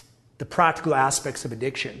the practical aspects of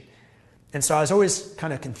addiction. And so I was always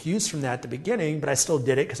kind of confused from that at the beginning, but I still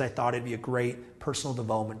did it because I thought it'd be a great personal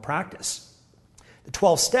development practice. The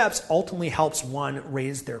 12 steps ultimately helps one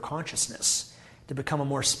raise their consciousness to become a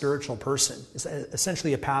more spiritual person. It's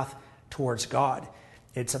essentially a path towards God.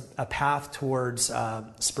 It's a path towards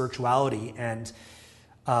spirituality and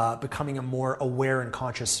becoming a more aware and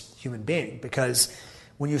conscious human being. Because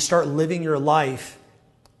when you start living your life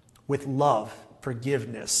with love,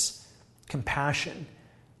 forgiveness, compassion,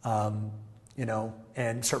 and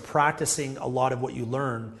start practicing a lot of what you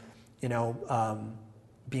learn,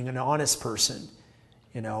 being an honest person,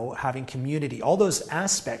 having community, all those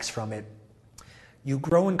aspects from it, you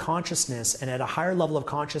grow in consciousness, and at a higher level of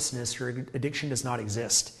consciousness, your addiction does not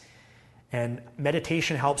exist. And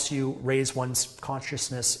meditation helps you raise one's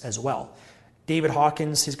consciousness as well. David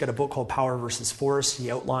Hawkins, he's got a book called Power versus Force.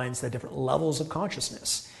 He outlines the different levels of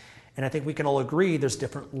consciousness. And I think we can all agree there's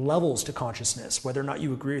different levels to consciousness. Whether or not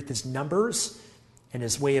you agree with his numbers and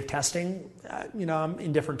his way of testing, I'm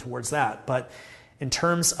indifferent towards that. But in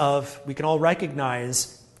terms of, we can all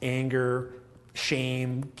recognize anger,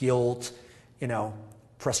 shame, guilt,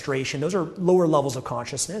 frustration. Those are lower levels of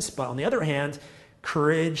consciousness. But on the other hand,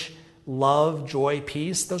 courage, love, joy,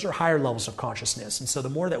 peace, those are higher levels of consciousness. And so the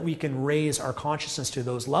more that we can raise our consciousness to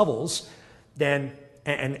those levels, then,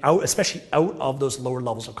 especially out of those lower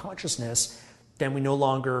levels of consciousness, then we no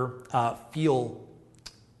longer feel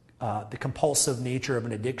the compulsive nature of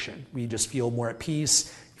an addiction. We just feel more at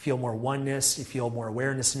peace, feel more oneness, you feel more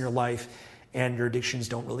awareness in your life, and your addictions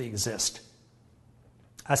don't really exist.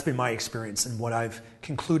 That's been my experience and what I've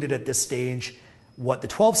concluded at this stage. What the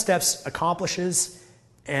 12 steps accomplishes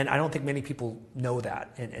And I don't think many people know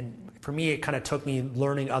that. And for me, it kind of took me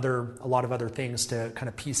learning a lot of other things to kind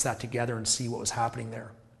of piece that together and see what was happening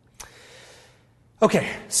there. Okay,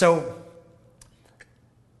 so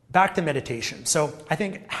back to meditation. So I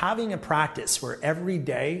think having a practice where every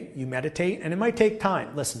day you meditate, and it might take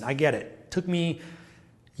time. Listen, I get it. It took me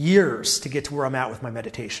years to get to where I'm at with my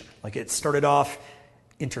meditation. Like, it started off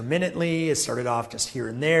intermittently. It started off just here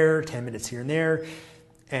and there, 10 minutes here and there.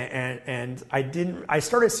 And I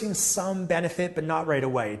started seeing some benefit, but not right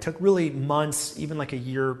away. It took really months, even like a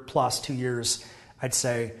year plus, 2 years, I'd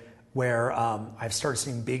say, where I've started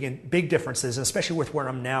seeing big differences, and especially with where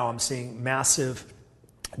I'm now. I'm seeing massive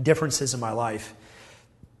differences in my life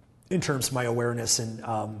in terms of my awareness and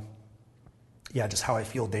just how I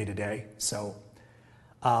feel day to day. So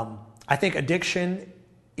I think meditation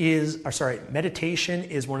is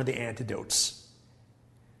one of the antidotes.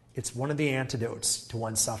 It's one of the antidotes to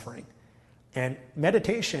one's suffering. And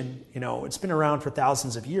meditation, it's been around for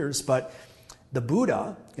thousands of years, but the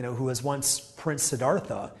Buddha, who was once Prince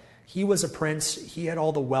Siddhartha, he was a prince. He had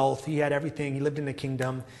all the wealth. He had everything. He lived in a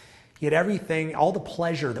kingdom. He had everything, all the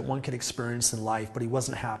pleasure that one could experience in life, but he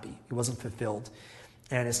wasn't happy. He wasn't fulfilled.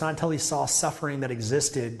 And it's not until he saw suffering that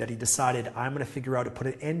existed that he decided, I'm going to figure out how to put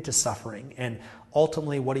an end to suffering. And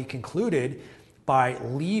ultimately what he concluded by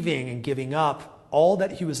leaving and giving up all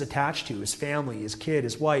that he was attached to, his family, his kid,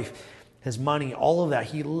 his wife, his money, all of that,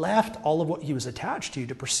 he left all of what he was attached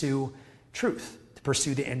to pursue truth, to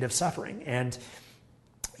pursue the end of suffering. And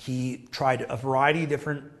he tried a variety of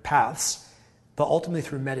different paths, but ultimately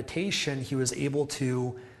through meditation, he was able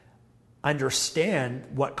to understand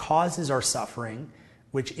what causes our suffering,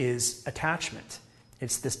 which is attachment.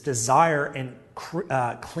 It's this desire and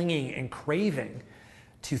clinging and craving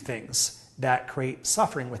to things that create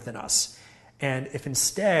suffering within us. And if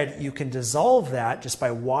instead you can dissolve that just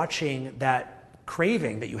by watching that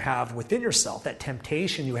craving that you have within yourself, that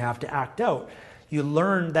temptation you have to act out, you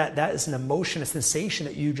learn that that is an emotion, a sensation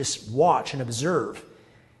that you just watch and observe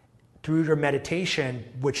through your meditation,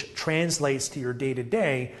 which translates to your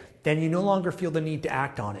day-to-day, then you no longer feel the need to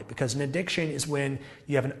act on it. Because an addiction is when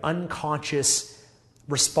you have an unconscious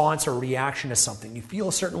response or reaction to something. You feel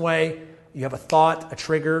a certain way, you have a thought, a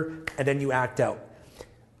trigger, and then you act out.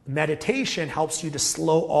 Meditation helps you to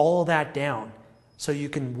slow all of that down so you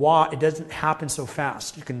can it doesn't happen so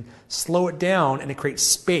fast. You can slow it down and it creates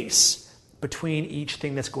space between each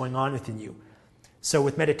thing that's going on within you. So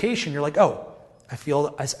with meditation, you're like, oh, I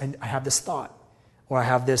feel I have this thought or I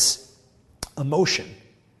have this emotion.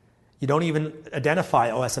 You don't even identify,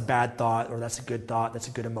 oh, that's a bad thought or that's a good thought, that's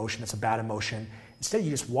a good emotion, that's a bad emotion. Instead, you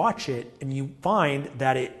just watch it and you find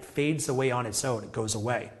that it fades away on its own. It goes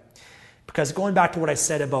away. Because going back to what I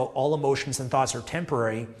said about all emotions and thoughts are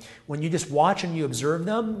temporary, when you just watch and you observe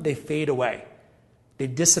them, they fade away. They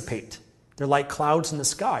dissipate. They're like clouds in the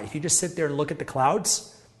sky. If you just sit there and look at the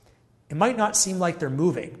clouds, it might not seem like they're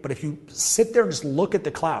moving, but if you sit there and just look at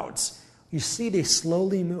the clouds, you see they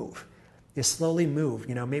slowly move. They slowly move.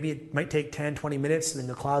 Maybe it might take 10, 20 minutes, and then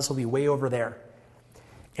the clouds will be way over there.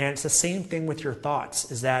 And it's the same thing with your thoughts,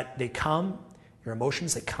 is that they come, your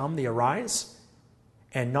emotions, they come, they arise.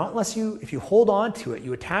 And not unless if you hold on to it,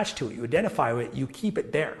 you attach to it, you identify with it, you keep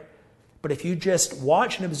it there. But if you just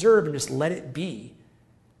watch and observe and just let it be,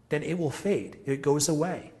 then it will fade. It goes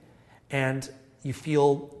away. And you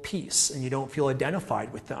feel peace and you don't feel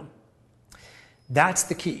identified with them. That's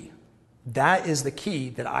the key. That is the key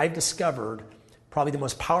that I've discovered, probably the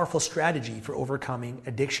most powerful strategy for overcoming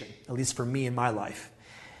addiction, at least for me in my life,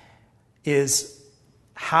 is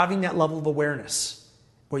having that level of awareness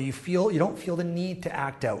where you don't feel the need to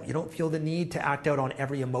act out. You don't feel the need to act out on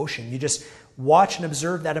every emotion. You just watch and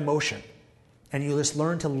observe that emotion and you just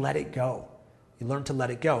learn to let it go. You learn to let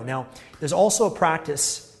it go. Now, there's also a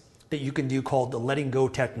practice that you can do called the letting go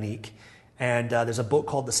technique. And there's a book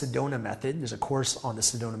called the Sedona Method. There's a course on the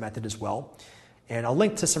Sedona Method as well. And I'll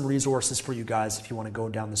link to some resources for you guys if you want to go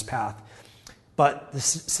down this path. But the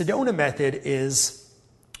Sedona Method is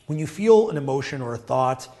when you feel an emotion or a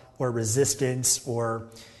thought or resistance or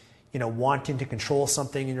wanting to control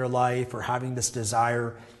something in your life or having this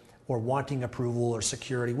desire or wanting approval or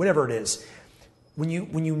security, whatever it is. When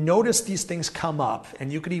you notice these things come up,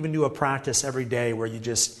 and you could even do a practice every day where you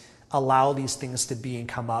just allow these things to be and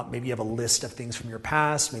come up. Maybe you have a list of things from your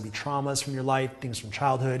past, maybe traumas from your life, things from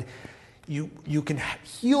childhood. You can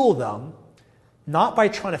heal them, not by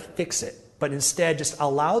trying to fix it, but instead just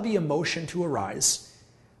allow the emotion to arise,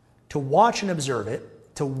 to watch and observe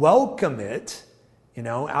it, to welcome it.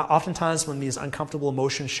 Oftentimes when these uncomfortable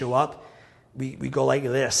emotions show up, we go like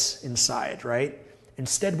this inside, right?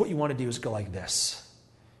 Instead, what you want to do is go like this.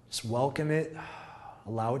 Just welcome it,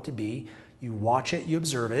 Allow it to be. You watch it, you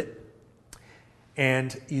observe it,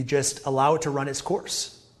 and you just allow it to run its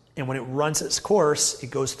course. And when it runs its course,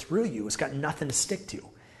 it goes through you. It's got nothing to stick to.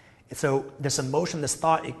 And so this emotion, this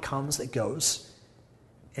thought, it comes, it goes,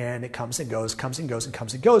 and it comes and goes, comes and goes, and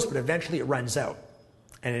comes and goes, but eventually it runs out.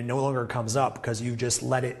 And it no longer comes up because you just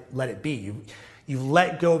let it be. You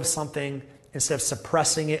let go of something instead of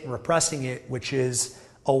suppressing it and repressing it, which is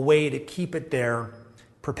a way to keep it there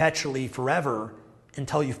perpetually forever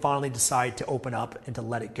until you finally decide to open up and to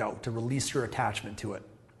let it go, to release your attachment to it.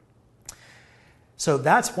 So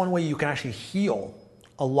that's one way you can actually heal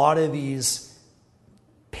a lot of these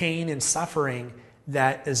pain and suffering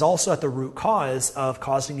that is also at the root cause of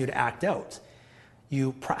causing you to act out.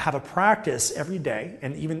 You have a practice every day,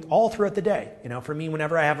 and even all throughout the day. For me,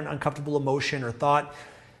 whenever I have an uncomfortable emotion or thought,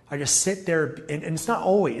 I just sit there, and it's not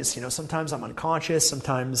always. Sometimes I'm unconscious.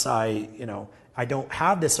 Sometimes I don't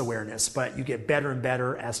have this awareness, but you get better and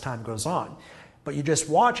better as time goes on. But you just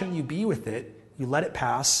watch and you be with it. You let it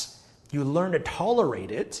pass. You learn to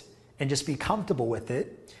tolerate it and just be comfortable with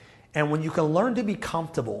it. And when you can learn to be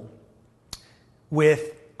comfortable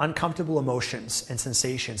with uncomfortable emotions and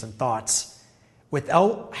sensations and thoughts,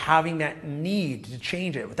 without having that need to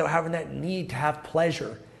change it, without having that need to have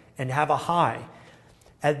pleasure and have a high,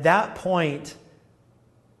 at that point,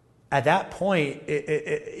 you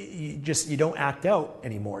don't act out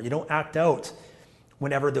anymore. You don't act out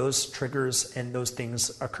whenever those triggers and those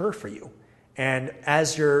things occur for you. And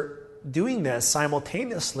as you're doing this,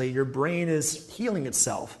 simultaneously, your brain is healing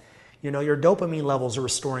itself. Your dopamine levels are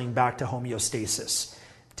restoring back to homeostasis,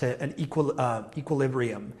 to an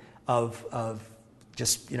equilibrium of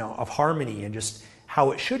just, of harmony and just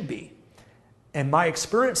how it should be. And my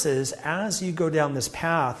experience is, as you go down this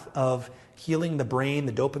path of healing the brain,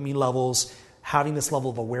 the dopamine levels, having this level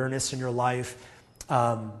of awareness in your life,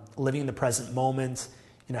 living in the present moment,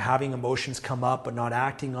 having emotions come up but not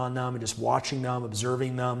acting on them and just watching them,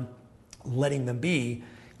 observing them, letting them be,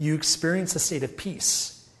 you experience a state of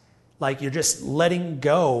peace. Like you're just letting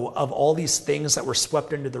go of all these things that were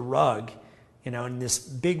swept under the rug, and this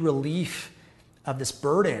big relief of this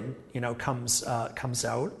burden, comes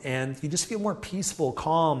out, and you just feel more peaceful,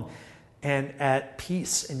 calm, and at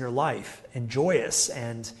peace in your life, and joyous,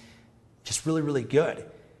 and just really, really good.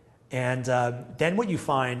 And then what you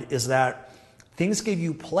find is that things give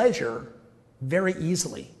you pleasure very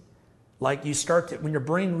easily. Like you start to, when your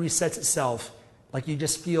brain resets itself, like you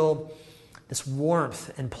just feel this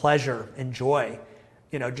warmth and pleasure and joy,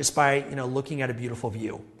 just by, looking at a beautiful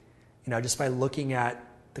view, just by looking at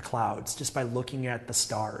the clouds, just by looking at the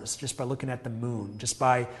stars, just by looking at the moon, just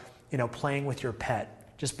by, playing with your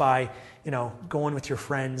pet, just by, going with your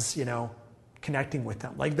friends, connecting with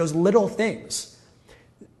them. Like those little things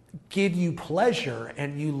give you pleasure,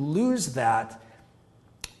 and you lose that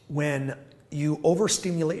when you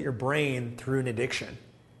overstimulate your brain through an addiction.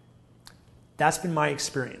 That's been my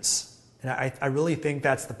experience. And I really think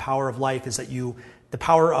that's the power of life, is that the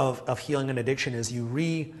power of healing an addiction is you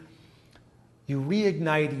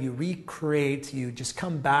reignite, you recreate, you just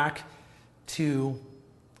come back to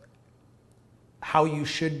how you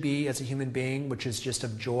should be as a human being, which is just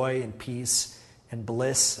of joy and peace and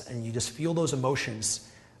bliss, and you just feel those emotions.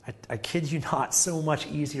 I kid you not, so much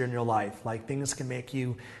easier in your life. Like things can make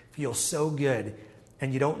you feel so good,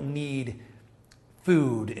 and you don't need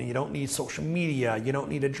food, and you don't need social media, you don't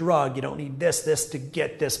need a drug, you don't need this to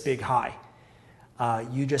get this big high.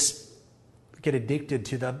 You just get addicted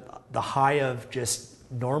to the high of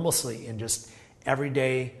just normalcy and just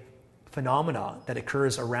everyday phenomena that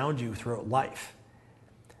occurs around you throughout life.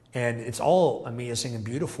 And it's all amazing and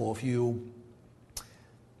beautiful if you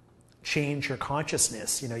change your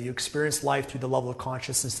consciousness. You experience life through the level of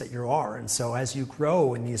consciousness that you are. And so as you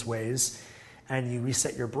grow in these ways and you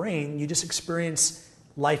reset your brain, you just experience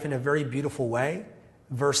life in a very beautiful way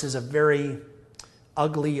versus a very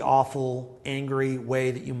ugly, awful, angry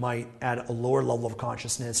way that you might at a lower level of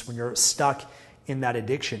consciousness when you're stuck in that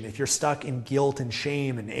addiction. If you're stuck in guilt and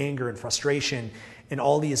shame and anger and frustration and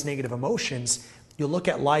all these negative emotions, you look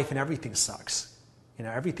at life and everything sucks.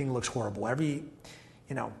 Everything looks horrible. Every,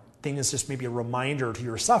 thing is just maybe a reminder to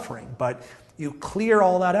your suffering. But you clear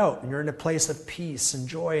all that out and you're in a place of peace and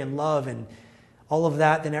joy and love and all of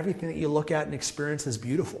that, then everything that you look at and experience is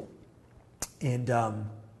beautiful. And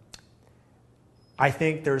I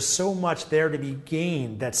think there's so much there to be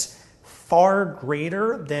gained that's far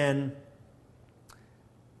greater than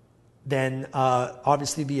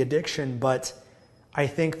obviously the addiction. But I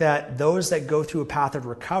think that those that go through a path of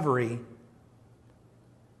recovery,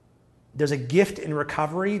 there's a gift in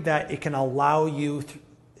recovery that it can allow you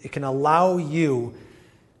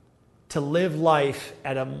to live life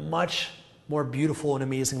at a much more beautiful and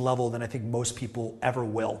amazing level than I think most people ever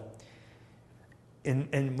will.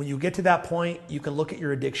 And when you get to that point, you can look at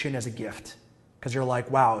your addiction as a gift, because you're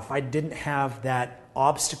like, wow, if I didn't have that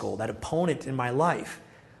obstacle, that opponent in my life,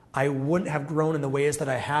 I wouldn't have grown in the ways that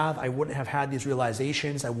I have. I wouldn't have had these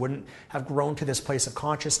realizations. I wouldn't have grown to this place of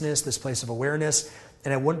consciousness, this place of awareness,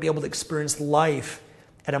 and I wouldn't be able to experience life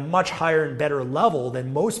at a much higher and better level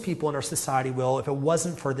than most people in our society will if it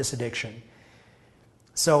wasn't for this addiction.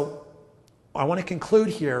 So I want to conclude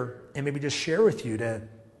here and maybe just share with you that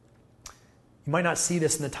you might not see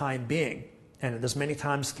this in the time being. And there's many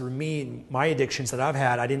times through me and my addictions that I've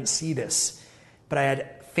had, I didn't see this, but I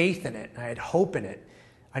had faith in it. I had hope in it.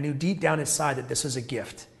 I knew deep down inside that this was a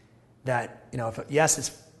gift. That, yes,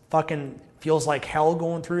 it fucking feels like hell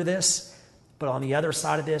going through this, but on the other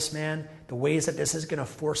side of this, man, the ways that this is going to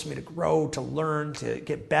force me to grow, to learn, to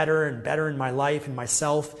get better and better in my life and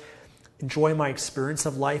myself, enjoy my experience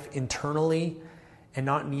of life internally and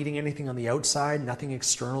not needing anything on the outside, nothing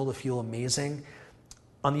external to feel amazing.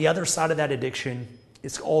 On the other side of that addiction,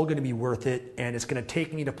 it's all going to be worth it, and it's going to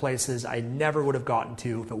take me to places I never would have gotten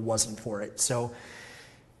to if it wasn't for it. So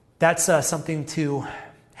that's something to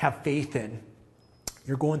have faith in.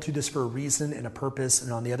 You're going through this for a reason and a purpose,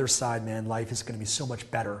 and on the other side, man, life is going to be so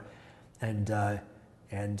much better. And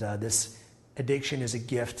this addiction is a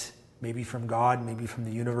gift, maybe from God, maybe from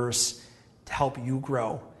the universe, to help you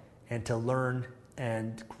grow and to learn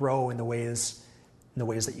and grow in the ways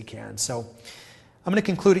that you can. So I'm going to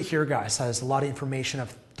conclude it here, guys. There's a lot of information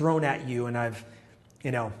I've thrown at you, and I've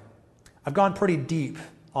gone pretty deep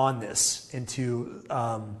on this into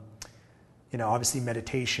obviously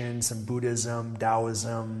meditation, some Buddhism,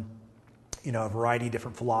 Taoism, a variety of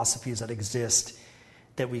different philosophies that exist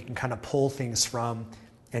that we can kind of pull things from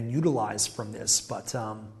and utilize from this. But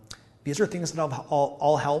these are things that have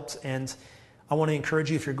all helped, and I want to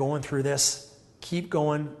encourage you, if you're going through this, keep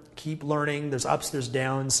going, keep learning. There's ups, there's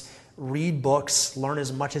downs. Read books, learn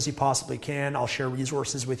as much as you possibly can. I'll share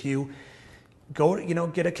resources with you. Go,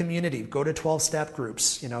 get a community. Go to 12-step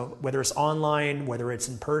groups, whether it's online, whether it's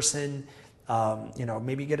in person.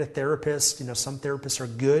 Maybe get a therapist. Some therapists are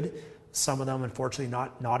good. Some of them, unfortunately,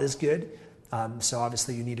 not as good. So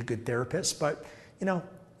obviously you need a good therapist, but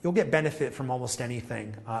you'll get benefit from almost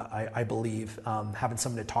anything. I believe having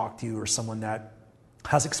someone to talk to or someone that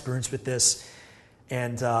has experience with this,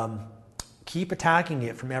 and keep attacking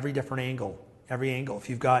it from every different angle. If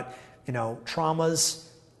you've got traumas,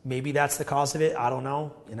 maybe that's the cause of it. I don't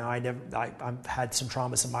know. I've had some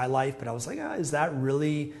traumas in my life, but I was like, is that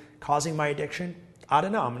really causing my addiction? I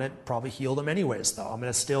don't know. I'm going to probably heal them anyways, though. I'm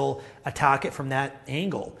going to still attack it from that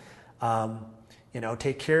angle.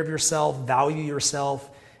 Take care of yourself, value yourself,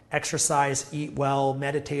 exercise, eat well,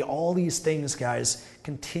 meditate, all these things, guys.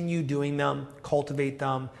 Continue doing them, cultivate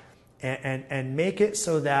them, and make it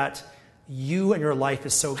so that you and your life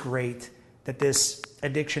is so great that this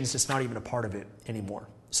addiction is just not even a part of it anymore.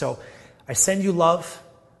 So I send you love.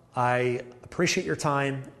 I appreciate your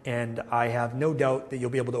time, and I have no doubt that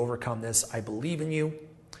you'll be able to overcome this. I believe in you.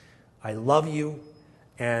 I love you,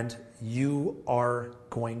 and you are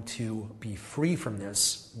going to be free from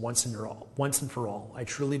this once and for all. I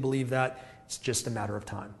truly believe that. It's just a matter of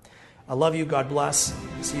time. I love you. God bless.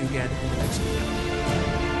 See you again in the next video.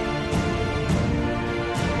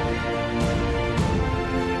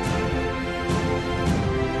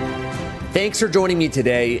 Thanks for joining me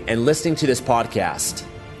today and listening to this podcast.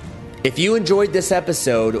 If you enjoyed this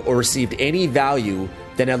episode or received any value,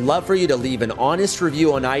 then I'd love for you to leave an honest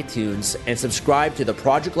review on iTunes and subscribe to the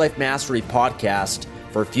Project Life Mastery podcast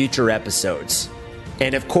for future episodes.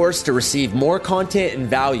 And of course, to receive more content and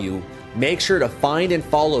value, make sure to find and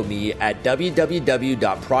follow me at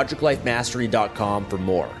www.projectlifemastery.com for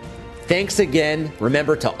more. Thanks again.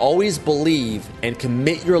 Remember to always believe and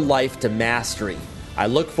commit your life to mastery. I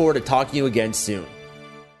look forward to talking to you again soon.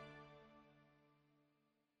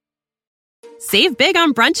 Save big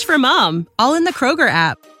on brunch for mom, all in the Kroger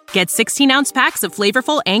app. Get 16-ounce packs of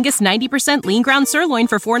flavorful Angus 90% lean ground sirloin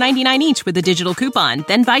for $4.99 each with a digital coupon.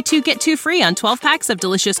 Then buy 2, get 2 free on 12 packs of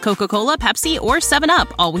delicious Coca-Cola, Pepsi, or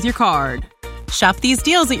 7-Up, all with your card. Shop these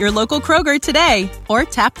deals at your local Kroger today, or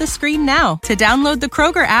tap the screen now to download the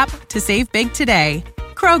Kroger app to save big today.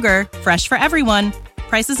 Kroger, fresh for everyone.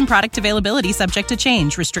 Prices and product availability subject to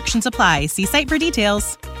change. Restrictions apply. See site for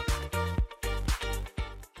details.